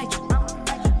 I'ma fight you.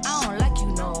 I don't like you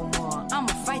no more, I'ma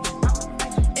fight you.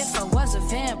 If I was a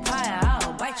vampire,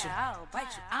 I'll bite you. I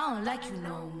don't like you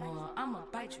no more, I'ma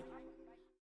bite you.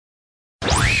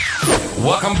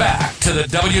 Welcome back to the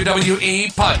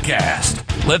WWE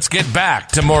Podcast. Let's get back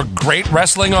to more great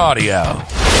wrestling audio.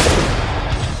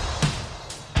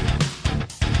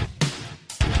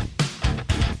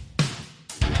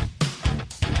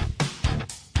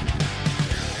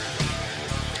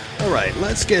 All right,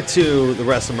 let's get to the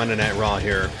rest of Monday Night Raw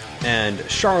here. And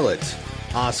Charlotte,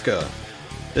 Asuka.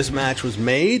 This match was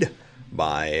made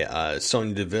by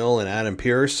Sonya Deville and Adam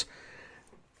Pearce.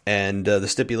 And the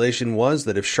stipulation was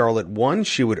that if Charlotte won,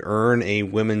 she would earn a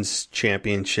women's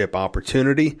championship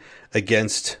opportunity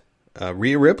against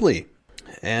Rhea Ripley.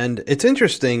 And it's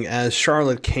interesting, as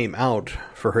Charlotte came out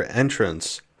for her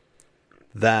entrance,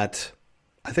 that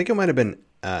I think it might have been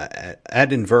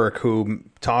Ed Verk who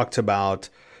talked about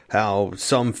how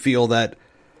some feel that,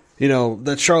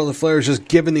 that Charlotte Flair is just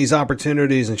given these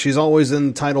opportunities and she's always in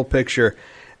the title picture.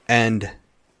 And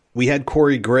we had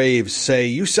Corey Graves say,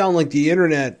 "You sound like the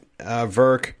internet,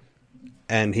 Verk."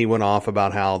 And he went off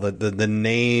about how the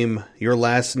name, your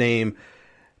last name,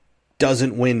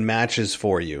 doesn't win matches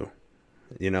for you.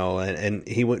 And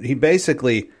he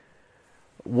basically,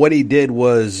 what he did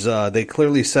was they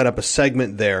clearly set up a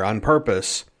segment there on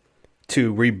purpose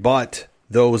to rebut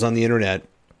those on the internet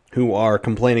who are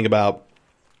complaining about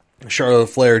Charlotte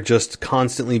Flair just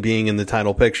constantly being in the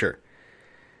title picture.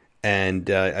 And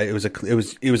it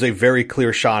was a very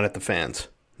clear shot at the fans,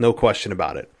 no question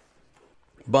about it.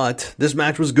 But this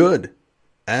match was good,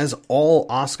 as all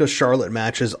Asuka Charlotte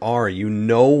matches are. You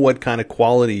know what kind of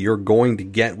quality you're going to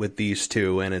get with these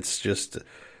two, and it's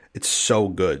so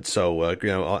good. So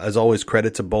as always,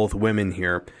 credit to both women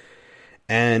here.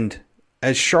 And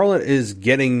as Charlotte is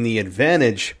getting the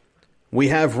advantage, we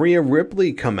have Rhea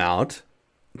Ripley come out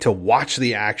to watch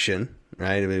the action.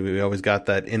 Right, we always got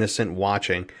that innocent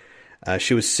watching.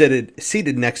 She was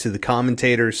seated next to the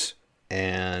commentators,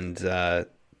 and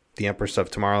the Empress of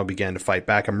Tomorrow began to fight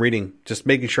back. I'm reading, just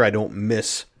making sure I don't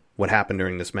miss what happened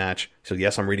during this match. So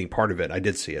yes, I'm reading part of it. I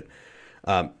did see it.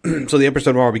 So the Empress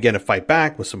of Tomorrow began to fight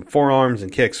back with some forearms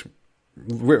and kicks.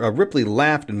 Ripley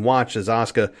laughed and watched as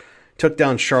Asuka took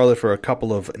down Charlotte for a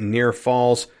couple of near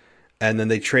falls, and then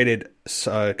they traded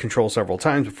control several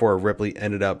times before Ripley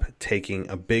ended up taking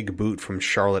a big boot from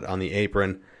Charlotte on the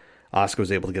apron. Asuka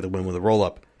was able to get the win with a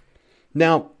roll-up.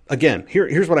 Now, again,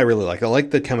 here's what I really like. I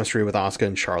like the chemistry with Asuka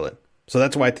and Charlotte. So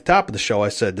that's why at the top of the show I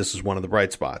said this is one of the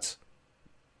bright spots.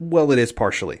 Well, it is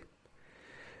partially.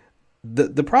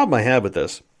 The problem I have with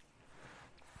this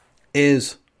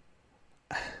is,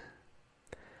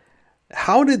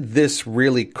 how did this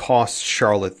really cost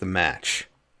Charlotte the match?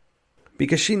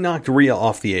 Because she knocked Rhea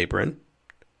off the apron,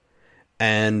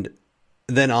 and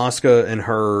then Asuka and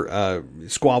her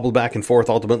squabbled back and forth,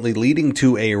 ultimately leading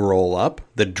to a roll-up,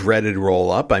 the dreaded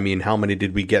roll-up. I mean, how many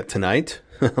did we get tonight?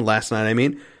 Last night, I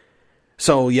mean.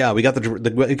 So, yeah, we got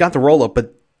the roll-up,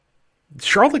 but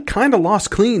Charlotte kind of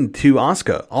lost clean to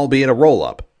Asuka, albeit a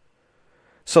roll-up.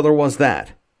 So there was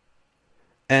that.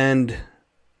 And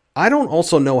I don't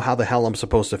also know how the hell I'm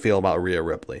supposed to feel about Rhea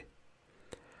Ripley.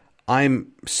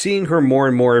 I'm seeing her more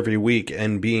and more every week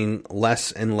and being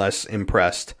less and less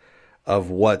impressed of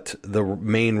what the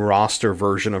main roster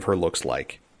version of her looks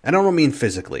like. And I don't mean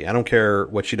physically. I don't care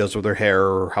what she does with her hair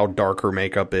or how dark her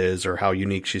makeup is or how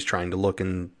unique she's trying to look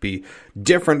and be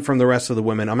different from the rest of the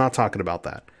women. I'm not talking about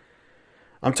that.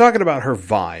 I'm talking about her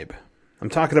vibe. I'm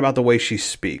talking about the way she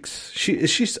speaks.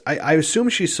 I assume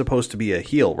she's supposed to be a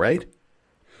heel, right?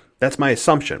 That's my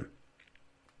assumption.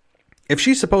 If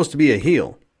she's supposed to be a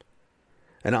heel,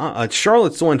 and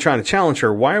Charlotte's the one trying to challenge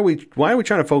her, why are we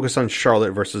trying to focus on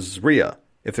Charlotte versus Rhea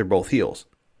if they're both heels?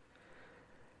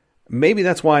 Maybe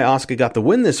that's why Asuka got the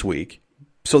win this week,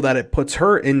 so that it puts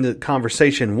her in the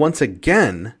conversation once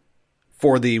again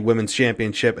for the Women's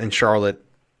Championship, and Charlotte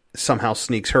somehow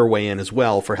sneaks her way in as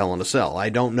well for Hell in a Cell. I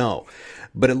don't know.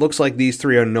 But it looks like these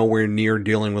three are nowhere near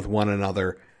dealing with one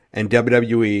another, and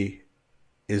WWE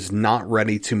is not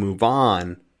ready to move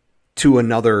on to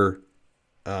another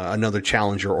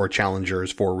challenger or challengers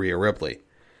for Rhea Ripley.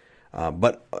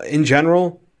 But in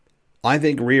general, I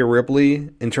think Rhea Ripley,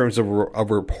 in terms of a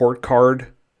report card,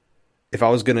 if I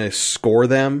was going to score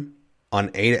them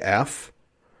on A to F,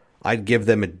 I'd give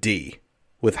them a D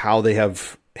with how they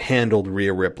have handled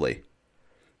Rhea Ripley.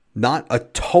 Not a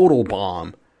total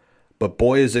bomb, but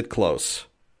boy is it close.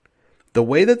 The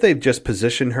way that they've just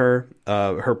positioned her,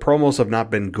 her promos have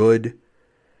not been good.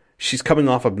 She's coming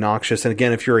off obnoxious, and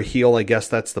again, if you're a heel, I guess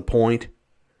that's the point.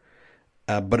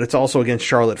 But it's also against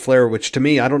Charlotte Flair, which to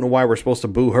me, I don't know why we're supposed to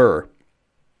boo her.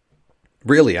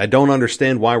 Really, I don't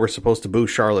understand why we're supposed to boo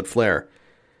Charlotte Flair.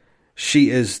 She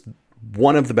is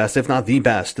one of the best, if not the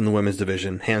best, in the women's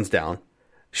division, hands down.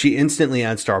 She instantly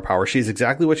adds star power. She's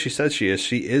exactly what she says she is.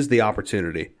 She is the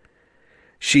opportunity.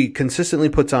 She consistently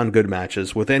puts on good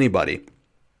matches with anybody.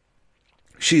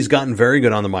 She's gotten very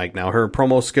good on the mic now. Her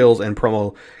promo skills and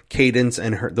promo cadence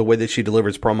and the way that she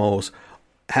delivers promos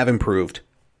have improved.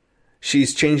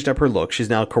 She's changed up her look. She's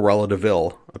now Cruella de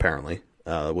Vil, apparently,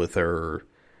 with her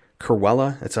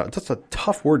Cruella. That's a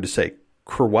tough word to say.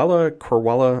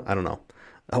 Cruella, I don't know.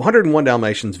 101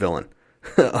 Dalmatians villain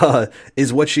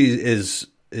is what she is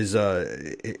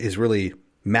really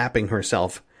mapping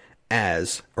herself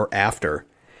as or after.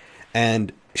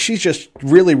 And she's just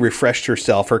really refreshed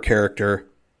herself, her character.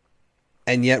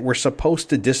 And yet we're supposed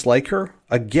to dislike her?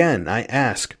 Again, I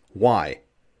ask, why?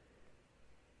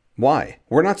 Why?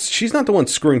 She's not the one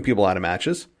screwing people out of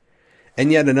matches.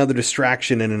 And yet another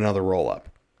distraction and another roll-up.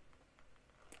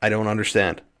 I don't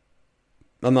understand.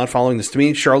 I'm not following this. To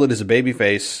me, Charlotte is a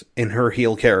babyface in her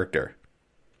heel character.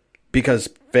 Because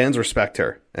fans respect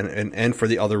her. And for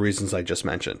the other reasons I just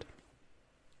mentioned.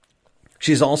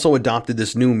 She's also adopted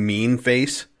this new mean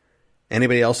face.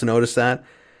 Anybody else notice that?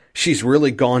 She's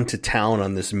really gone to town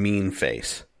on this mean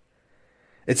face.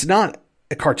 It's not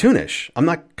cartoonish. I'm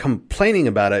not complaining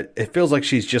about it. It feels like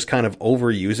she's just kind of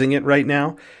overusing it right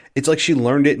now. It's like she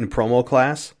learned it in promo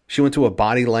class. She went to a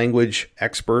body language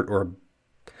expert, or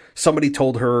somebody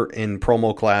told her in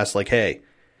promo class, like, hey,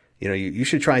 you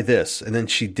should try this. And then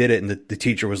she did it, and the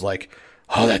teacher was like,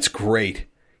 oh, that's great.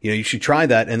 You should try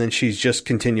that. And then she's just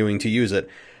continuing to use it.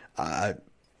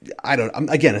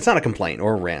 Again, it's not a complaint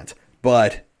or a rant,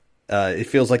 but it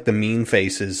feels like the mean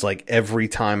face is like every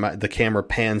time the camera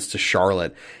pans to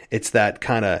Charlotte, it's that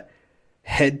kind of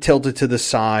head tilted to the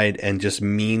side and just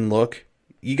mean look.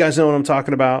 You guys know what I'm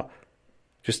talking about?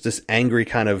 Just this angry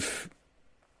kind of,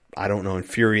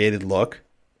 infuriated look.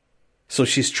 So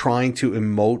she's trying to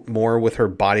emote more with her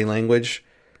body language.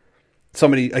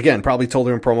 Somebody, again, probably told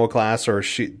her in promo class, or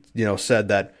she, said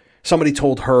that somebody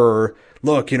told her,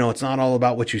 look, it's not all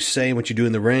about what you say and what you do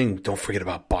in the ring. Don't forget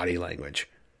about body language.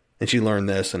 And she learned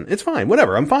this, and it's fine.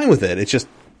 Whatever. I'm fine with it. It's just,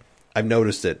 I've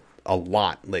noticed it a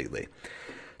lot lately.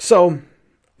 So,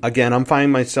 again, I'm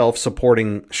finding myself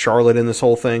supporting Charlotte in this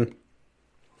whole thing.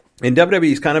 And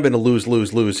WWE's kind of in a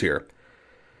lose-lose-lose here.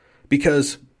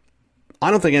 Because I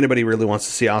don't think anybody really wants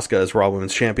to see Asuka as Raw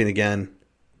Women's Champion again.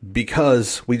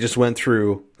 Because we just went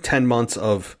through 10 months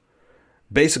of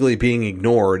basically being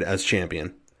ignored as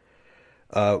champion.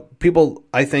 People,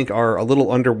 I think, are a little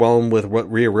underwhelmed with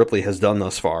what Rhea Ripley has done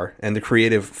thus far. And the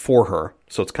creative for her.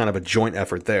 So it's kind of a joint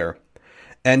effort there.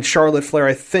 And Charlotte Flair,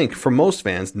 I think, for most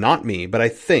fans, not me, but I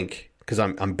think, because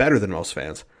I'm better than most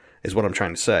fans, is what I'm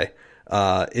trying to say,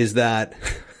 is that,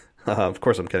 of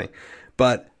course I'm kidding,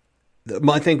 but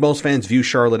I think most fans view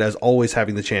Charlotte as always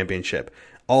having the championship,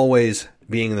 always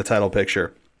being in the title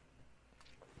picture.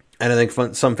 And I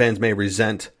think some fans may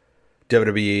resent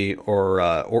WWE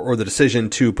or the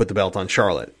decision to put the belt on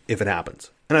Charlotte if it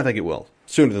happens. And I think it will,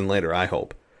 sooner than later, I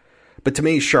hope. But to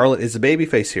me, Charlotte is the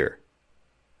babyface here.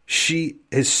 She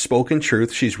has spoken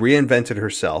truth. She's reinvented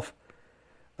herself,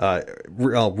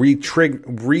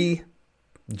 rejiggered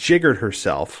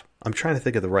herself. I'm trying to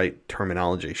think of the right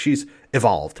terminology. She's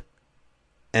evolved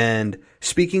and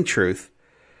speaking truth.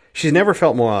 She's never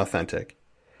felt more authentic.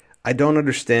 I don't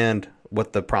understand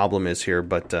what the problem is here,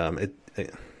 but I don't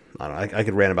know. I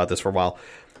could rant about this for a while.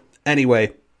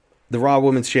 Anyway, the Raw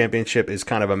Women's Championship is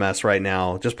kind of a mess right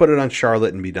now. Just put it on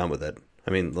Charlotte and be done with it.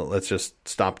 I mean, let's just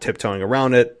stop tiptoeing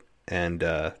around it. And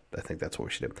I think that's what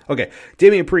we should do. Okay,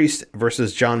 Damian Priest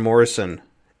versus John Morrison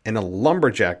in a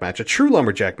lumberjack match, a true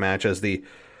lumberjack match, as the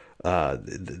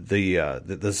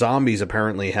zombies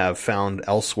apparently have found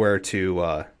elsewhere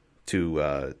to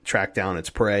track down its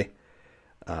prey.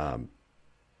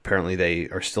 Apparently, they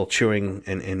are still chewing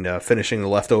and finishing the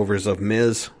leftovers of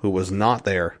Miz, who was not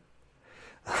there.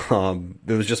 It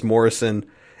was just Morrison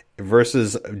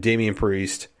versus Damian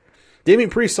Priest.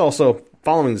 Damian Priest also,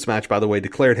 following this match, by the way,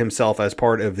 declared himself as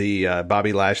part of the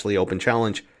Bobby Lashley Open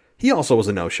Challenge. He also was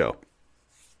a no-show.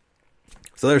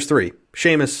 So there's three.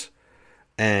 Sheamus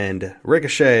and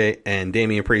Ricochet and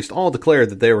Damian Priest all declared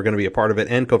that they were going to be a part of it.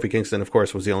 And Kofi Kingston, of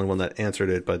course, was the only one that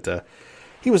answered it. But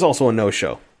he was also a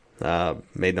no-show.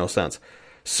 Made no sense.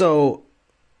 So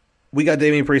we got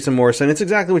Damian Priest and Morrison. It's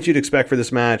exactly what you'd expect for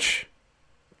this match.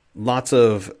 Lots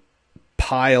of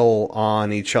pile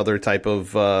on each other type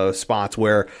of spots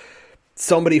where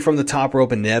somebody from the top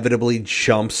rope inevitably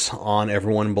jumps on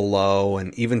everyone below,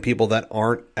 and even people that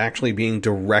aren't actually being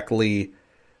directly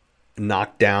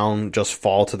knocked down just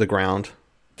fall to the ground.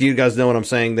 Do you guys know what I'm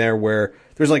saying there? Where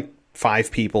there's like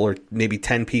 5 people or maybe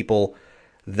 10 people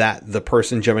that the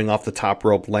person jumping off the top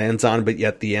rope lands on, but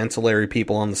yet the ancillary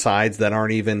people on the sides that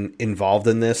aren't even involved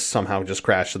in this somehow just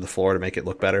crash to the floor to make it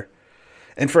look better.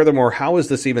 And furthermore, how is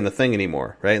this even a thing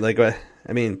anymore, right? Like, I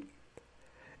mean,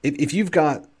 if you've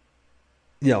got,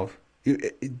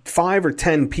 5 or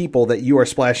 10 people that you are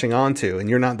splashing onto and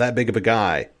you're not that big of a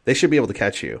guy, they should be able to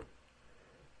catch you.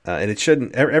 And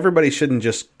everybody shouldn't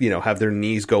just, have their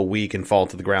knees go weak and fall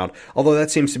to the ground. Although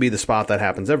that seems to be the spot that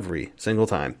happens every single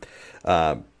time.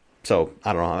 So,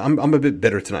 I don't know. I'm a bit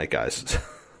bitter tonight, guys,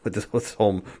 with this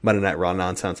whole Monday Night Raw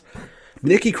nonsense.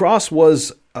 Nikki Cross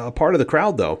was a part of the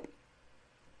crowd, though.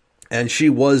 And she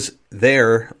was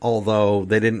there, although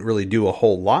they didn't really do a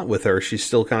whole lot with her. She's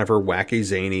still kind of her wacky,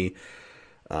 zany,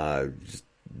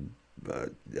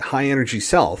 high-energy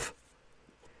self.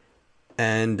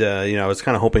 And, I was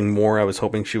kind of hoping more. I was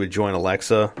hoping she would join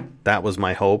Alexa. That was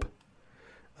my hope.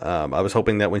 I was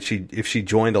hoping that if she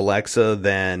joined Alexa,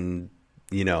 then,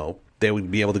 they would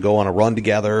be able to go on a run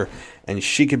together. And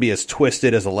she could be as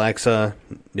twisted as Alexa.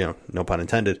 No pun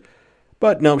intended.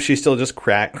 But no, she's still just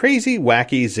crazy,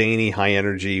 wacky, zany,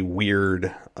 high-energy,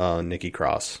 weird Nikki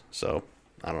Cross. So,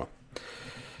 I don't know.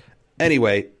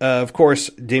 Anyway, of course,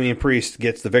 Damian Priest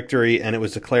gets the victory, and it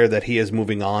was declared that he is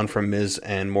moving on from Miz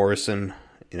and Morrison.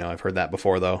 I've heard that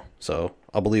before, though, so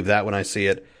I'll believe that when I see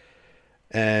it.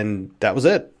 And that was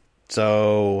it.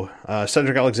 So,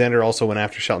 Cedric Alexander also went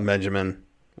after Shelton Benjamin,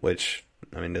 which,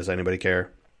 does anybody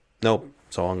care? Nope,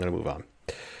 so I'm going to move on.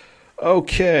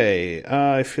 Okay,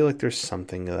 I feel like there's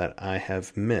something that I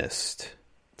have missed.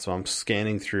 So I'm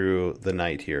scanning through the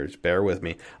night here. Just bear with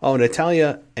me. Oh,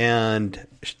 Natalya and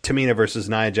Tamina versus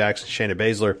Nia Jax and Shayna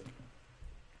Baszler.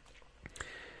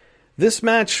 This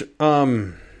match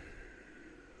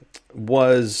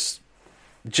was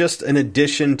just an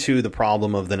addition to the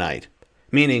problem of the night.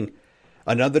 Meaning,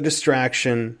 another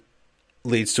distraction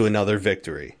leads to another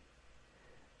victory.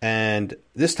 And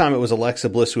this time it was Alexa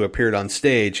Bliss who appeared on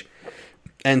stage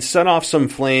and set off some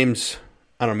flames.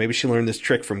 I don't know, maybe she learned this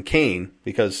trick from Kane,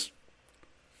 because,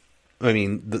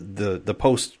 the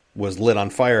post was lit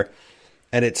on fire,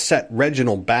 and it set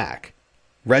Reginald back.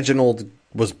 Reginald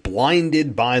was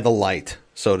blinded by the light,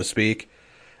 so to speak,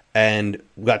 and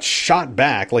got shot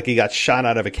back like he got shot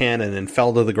out of a cannon and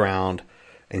fell to the ground.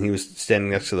 And he was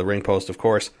standing next to the ring post, of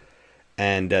course.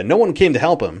 And no one came to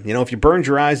help him. You know, if you burned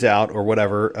your eyes out or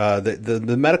whatever,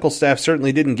 the medical staff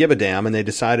certainly didn't give a damn. And they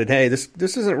decided, hey, this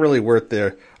isn't really worth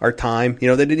our time. You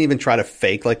know, they didn't even try to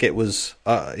fake like it was,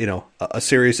 a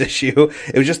serious issue.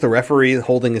 It was just the referee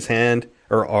holding his hand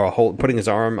or putting his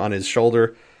arm on his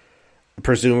shoulder,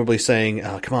 presumably saying,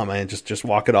 oh, come on, man, just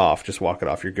walk it off. Just walk it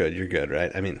off. You're good,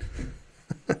 right? I mean...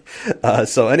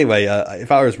 So anyway,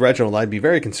 if I was Reginald, I'd be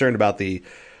very concerned about the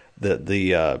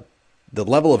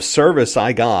level of service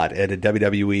I got at a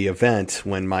WWE event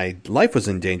when my life was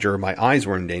in danger, or my eyes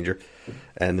were in danger,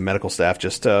 and the medical staff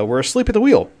just were asleep at the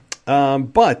wheel.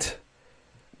 But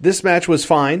this match was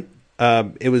fine.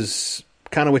 It was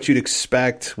kind of what you'd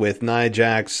expect with Nia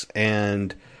Jax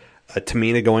and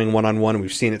Tamina going one-on-one.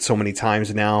 We've seen it so many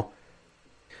times now.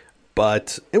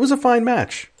 But it was a fine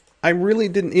match. I really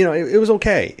didn't, it was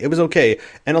okay. It was okay.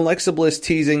 And Alexa Bliss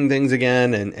teasing things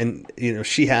again. And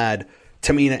she had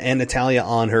Tamina and Natalya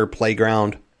on her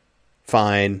playground.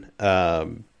 Fine.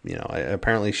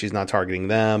 Apparently she's not targeting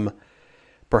them.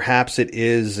 Perhaps it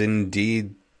is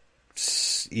indeed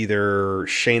either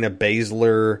Shayna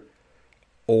Baszler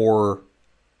or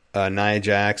Nia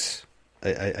Jax.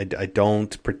 I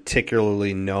don't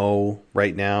particularly know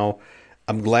right now.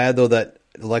 I'm glad, though, that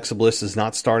Alexa Bliss is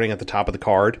not starting at the top of the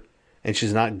card. And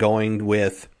she's not going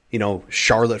with,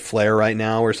 Charlotte Flair right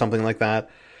now or something like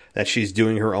that. That she's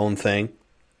doing her own thing.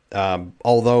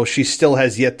 Although she still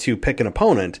has yet to pick an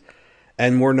opponent.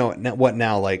 And we're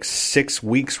like 6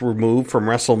 weeks removed from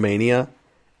WrestleMania.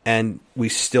 And we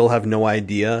still have no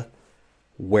idea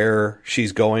where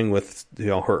she's going with,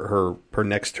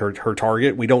 her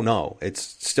target. We don't know. It's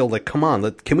still like, come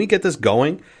on, can we get this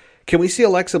going? Can we see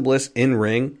Alexa Bliss in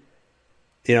ring?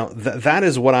 That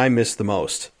is what I miss the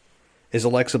most. Is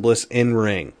Alexa Bliss in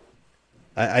ring.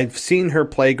 I've seen her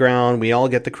playground. We all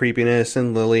get the creepiness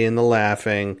and Lily and the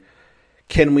laughing.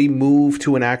 Can we move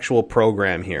to an actual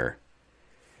program here?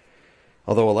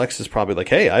 Although Alexa's probably like,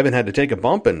 hey, I haven't had to take a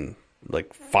bump in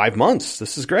like 5 months.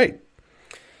 This is great.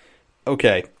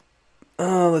 Okay.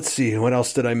 Let's see. What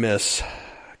else did I miss?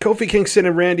 Kofi Kingston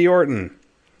and Randy Orton.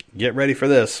 Get ready for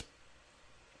this.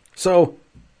 So,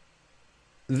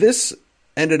 this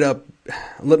ended up...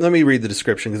 Let me read the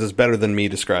description because it's better than me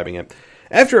describing it.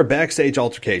 After a backstage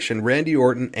altercation, Randy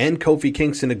Orton and Kofi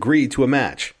Kingston agreed to a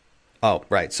match. Oh,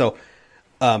 right. So,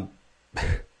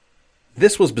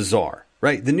 this was bizarre,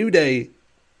 right? The New Day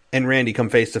and Randy come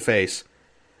face to face.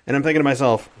 And I'm thinking to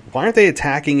myself, why aren't they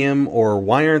attacking him, or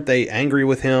why aren't they angry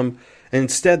with him? And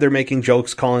instead, they're making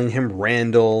jokes calling him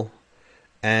Randall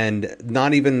and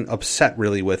not even upset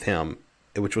really with him,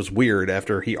 which was weird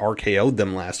after he RKO'd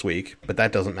them last week, but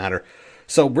that doesn't matter.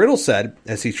 So Riddle said,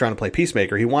 as he's trying to play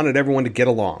peacemaker, he wanted everyone to get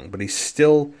along, but he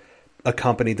still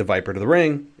accompanied the Viper to the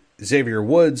ring. Xavier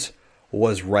Woods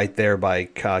was right there by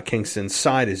Kingston's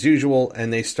side as usual,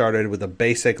 and they started with a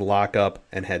basic lockup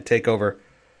and head takeover.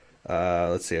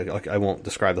 Let's see, I won't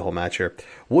describe the whole match here.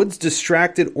 Woods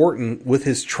distracted Orton with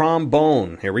his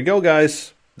trombone. Here we go,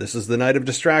 guys. This is the night of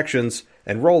distractions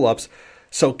and roll-ups.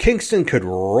 So Kingston could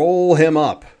roll him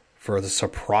up for the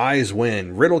surprise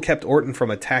win. Riddle kept Orton from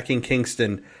attacking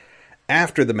Kingston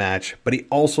after the match, but he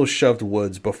also shoved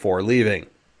Woods before leaving.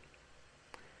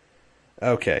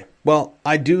 Okay, well,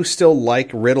 I do still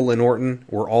like Riddle and Orton.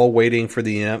 We're all waiting for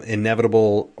the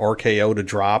inevitable RKO to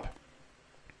drop.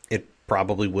 It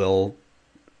probably will,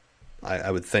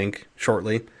 I would think,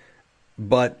 shortly.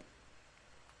 But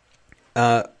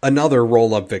another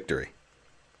roll-up victory.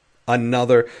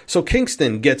 So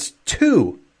Kingston gets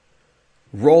 2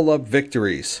 roll-up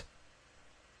victories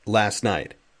last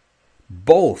night.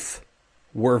 Both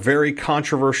were very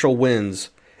controversial wins,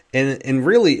 and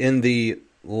really in the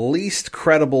least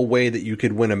credible way that you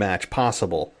could win a match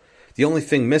possible. The only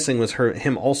thing missing was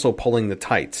him also pulling the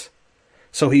tights.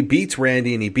 So he beats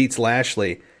Randy and he beats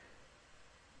Lashley,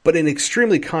 but in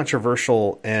extremely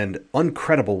controversial and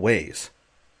uncredible ways.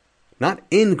 Not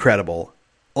incredible,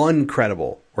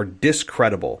 uncredible, or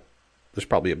discreditable. There's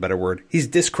probably a better word. He's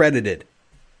discredited.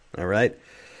 All right?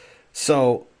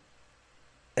 So,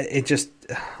 it just,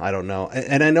 I don't know.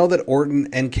 And I know that Orton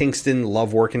and Kingston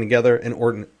love working together, and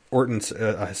Orton's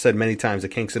has said many times that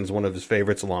Kingston is one of his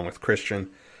favorites, along with Christian,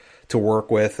 to work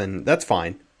with, and that's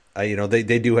fine.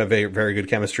 They do have a very good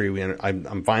chemistry.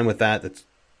 I'm fine with that. It's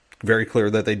very clear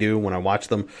that they do when I watch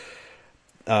them.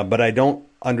 But I don't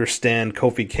understand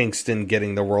Kofi Kingston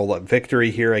getting the roll-up victory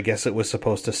here. I guess it was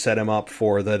supposed to set him up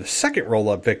for the second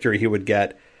roll-up victory he would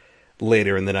get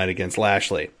later in the night against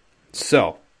Lashley.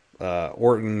 So,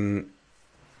 Orton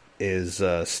is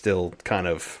still kind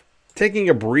of taking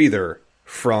a breather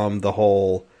from the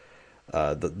whole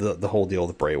the whole deal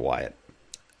with Bray Wyatt.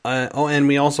 And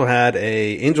we also had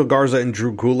a Angel Garza and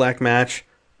Drew Gulak match.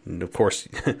 And of course,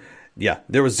 yeah,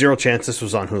 there was zero chance this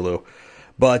was on Hulu.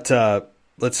 But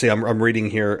let's see, I'm reading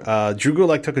here. Drew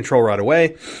Gulak took control right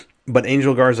away, but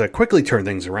Angel Garza quickly turned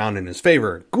things around in his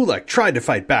favor. Gulak tried to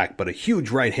fight back, but a huge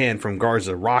right hand from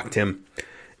Garza rocked him.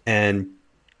 And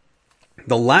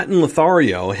the Latin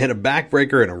Lothario hit a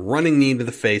backbreaker and a running knee to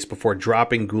the face before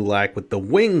dropping Gulak with the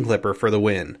wing clipper for the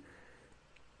win.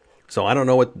 So I don't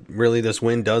know what really this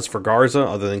win does for Garza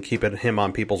other than keeping him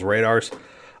on people's radars.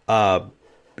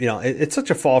 It's such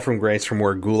a fall from grace from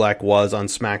where Gulak was on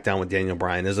SmackDown with Daniel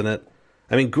Bryan, isn't it?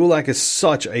 I mean, Gulak is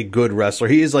such a good wrestler.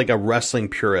 He is like a wrestling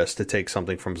purist, to take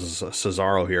something from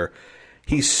Cesaro here.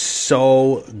 He's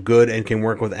so good and can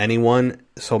work with anyone.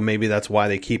 So maybe that's why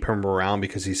they keep him around,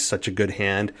 because he's such a good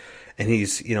hand. And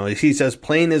he's as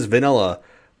plain as vanilla,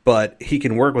 but he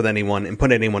can work with anyone and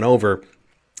put anyone over.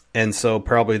 And so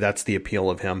probably that's the appeal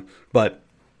of him. But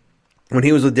when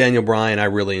he was with Daniel Bryan, I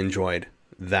really enjoyed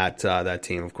that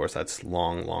team. Of course, that's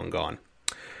long, long gone.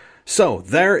 So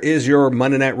there is your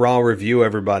Monday Night Raw review,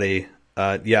 everybody.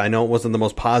 I know it wasn't the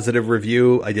most positive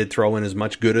review. I did throw in as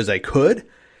much good as I could.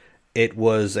 It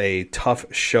was a tough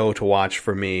show to watch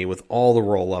for me, with all the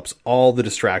roll-ups, all the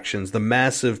distractions, the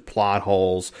massive plot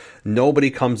holes. Nobody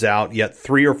comes out, yet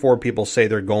 3 or 4 people say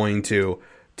they're going to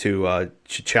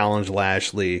challenge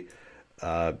Lashley.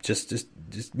 Just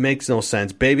makes no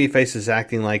sense. Babyface is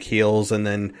acting like heels and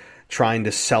then trying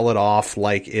to sell it off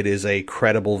like it is a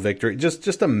credible victory.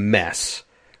 Just a mess.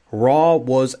 Raw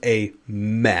was a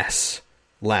mess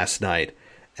last night,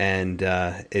 and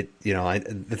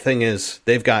the thing is,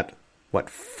 they've got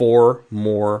 4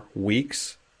 more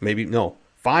weeks,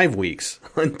 5 weeks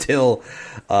until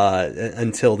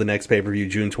the next pay-per-view,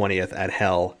 June 20th at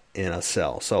Hell in a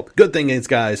Cell. So good thing is,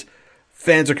 guys,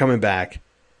 fans are coming back.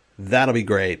 That'll be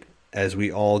great, as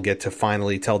we all get to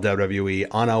finally tell WWE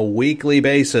on a weekly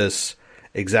basis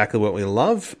exactly what we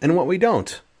love and what we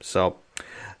don't. So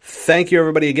thank you,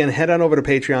 everybody. Again, head on over to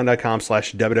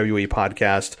patreon.com/WWE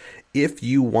podcast if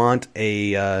you want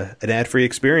an ad-free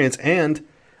experience. And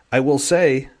I will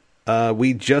say,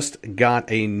 we just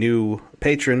got a new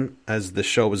patron as the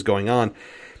show was going on.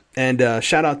 And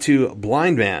shout out to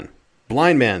Blind Man.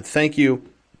 Blind Man, thank you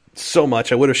so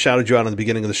much. I would have shouted you out in the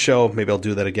beginning of the show. Maybe I'll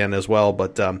do that again as well.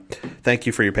 But thank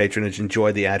you for your patronage.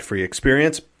 Enjoy the ad-free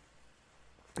experience.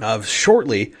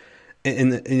 Shortly, in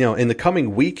the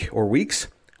coming week or weeks,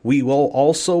 we will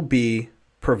also be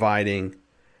providing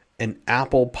an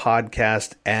Apple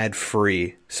Podcast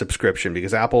ad-free subscription,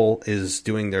 because Apple is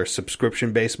doing their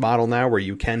subscription-based model now, where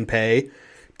you can pay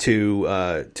to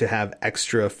have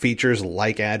extra features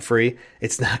like ad-free.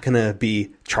 It's not going to be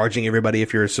charging everybody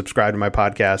if you're subscribed to my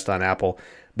podcast on Apple,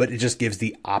 but it just gives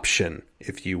the option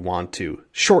if you want to.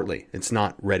 Shortly. It's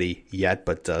not ready yet,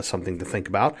 but something to think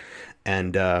about.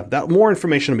 And that more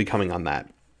information will be coming on that.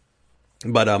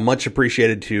 But much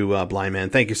appreciated to Blind Man.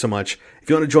 Thank you so much. If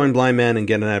you want to join Blind Man and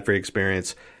get an ad-free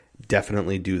experience,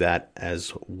 definitely do that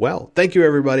as well. Thank you,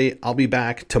 everybody. I'll be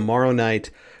back tomorrow night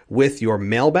with your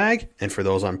mailbag. And for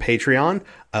those on Patreon,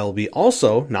 I'll be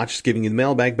also not just giving you the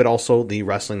mailbag, but also the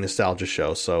Wrestling Nostalgia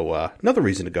Show. So another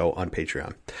reason to go on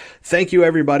Patreon. Thank you,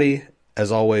 everybody.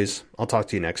 As always, I'll talk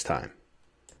to you next time.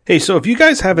 Hey, so if you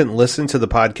guys haven't listened to the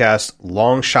podcast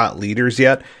Long Shot Leaders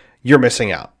yet, you're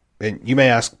missing out. And you may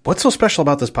ask, what's so special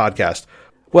about this podcast?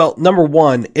 Well, number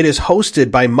one, it is hosted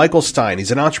by Michael Stein.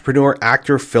 He's an entrepreneur,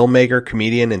 actor, filmmaker,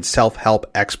 comedian, and self-help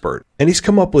expert. And he's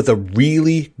come up with a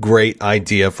really great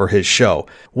idea for his show.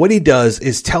 What he does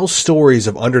is tell stories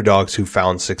of underdogs who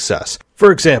found success.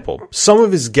 For example, some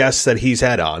of his guests that he's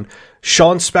had on,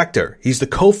 Sean Spector. He's the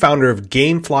co-founder of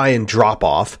Gamefly and Drop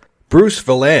Off. Bruce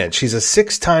Valanche. He's a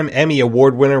 6-time Emmy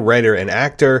Award winner, writer, and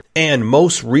actor. And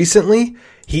most recently,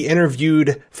 he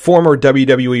interviewed former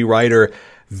WWE writer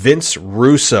Vince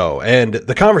Russo, and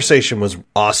the conversation was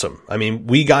awesome. I mean,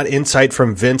 we got insight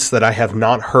from Vince that I have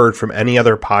not heard from any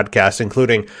other podcast,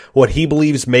 including what he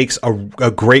believes makes a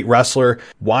great wrestler,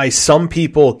 why some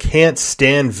people can't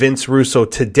stand Vince Russo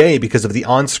today because of the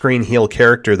on-screen heel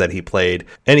character that he played,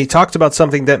 and he talked about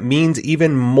something that means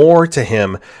even more to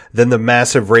him than the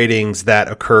massive ratings that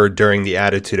occurred during the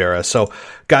Attitude Era. So,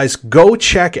 guys, go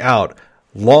check out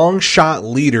Long Shot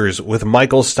Leaders with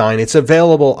Michael Stein. It's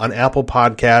available on Apple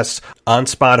Podcasts, on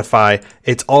Spotify.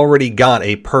 It's already got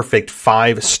a perfect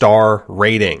 5-star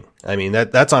rating. I mean,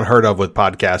 that's unheard of with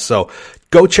podcasts. So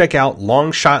Go check out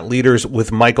Long Shot Leaders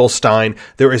with Michael Stein.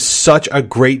 There is such a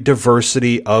great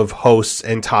diversity of hosts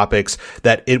and topics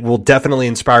that it will definitely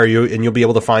inspire you, and you'll be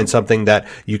able to find something that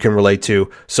you can relate to.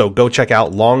 So go check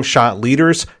out Long Shot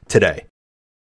Leaders today.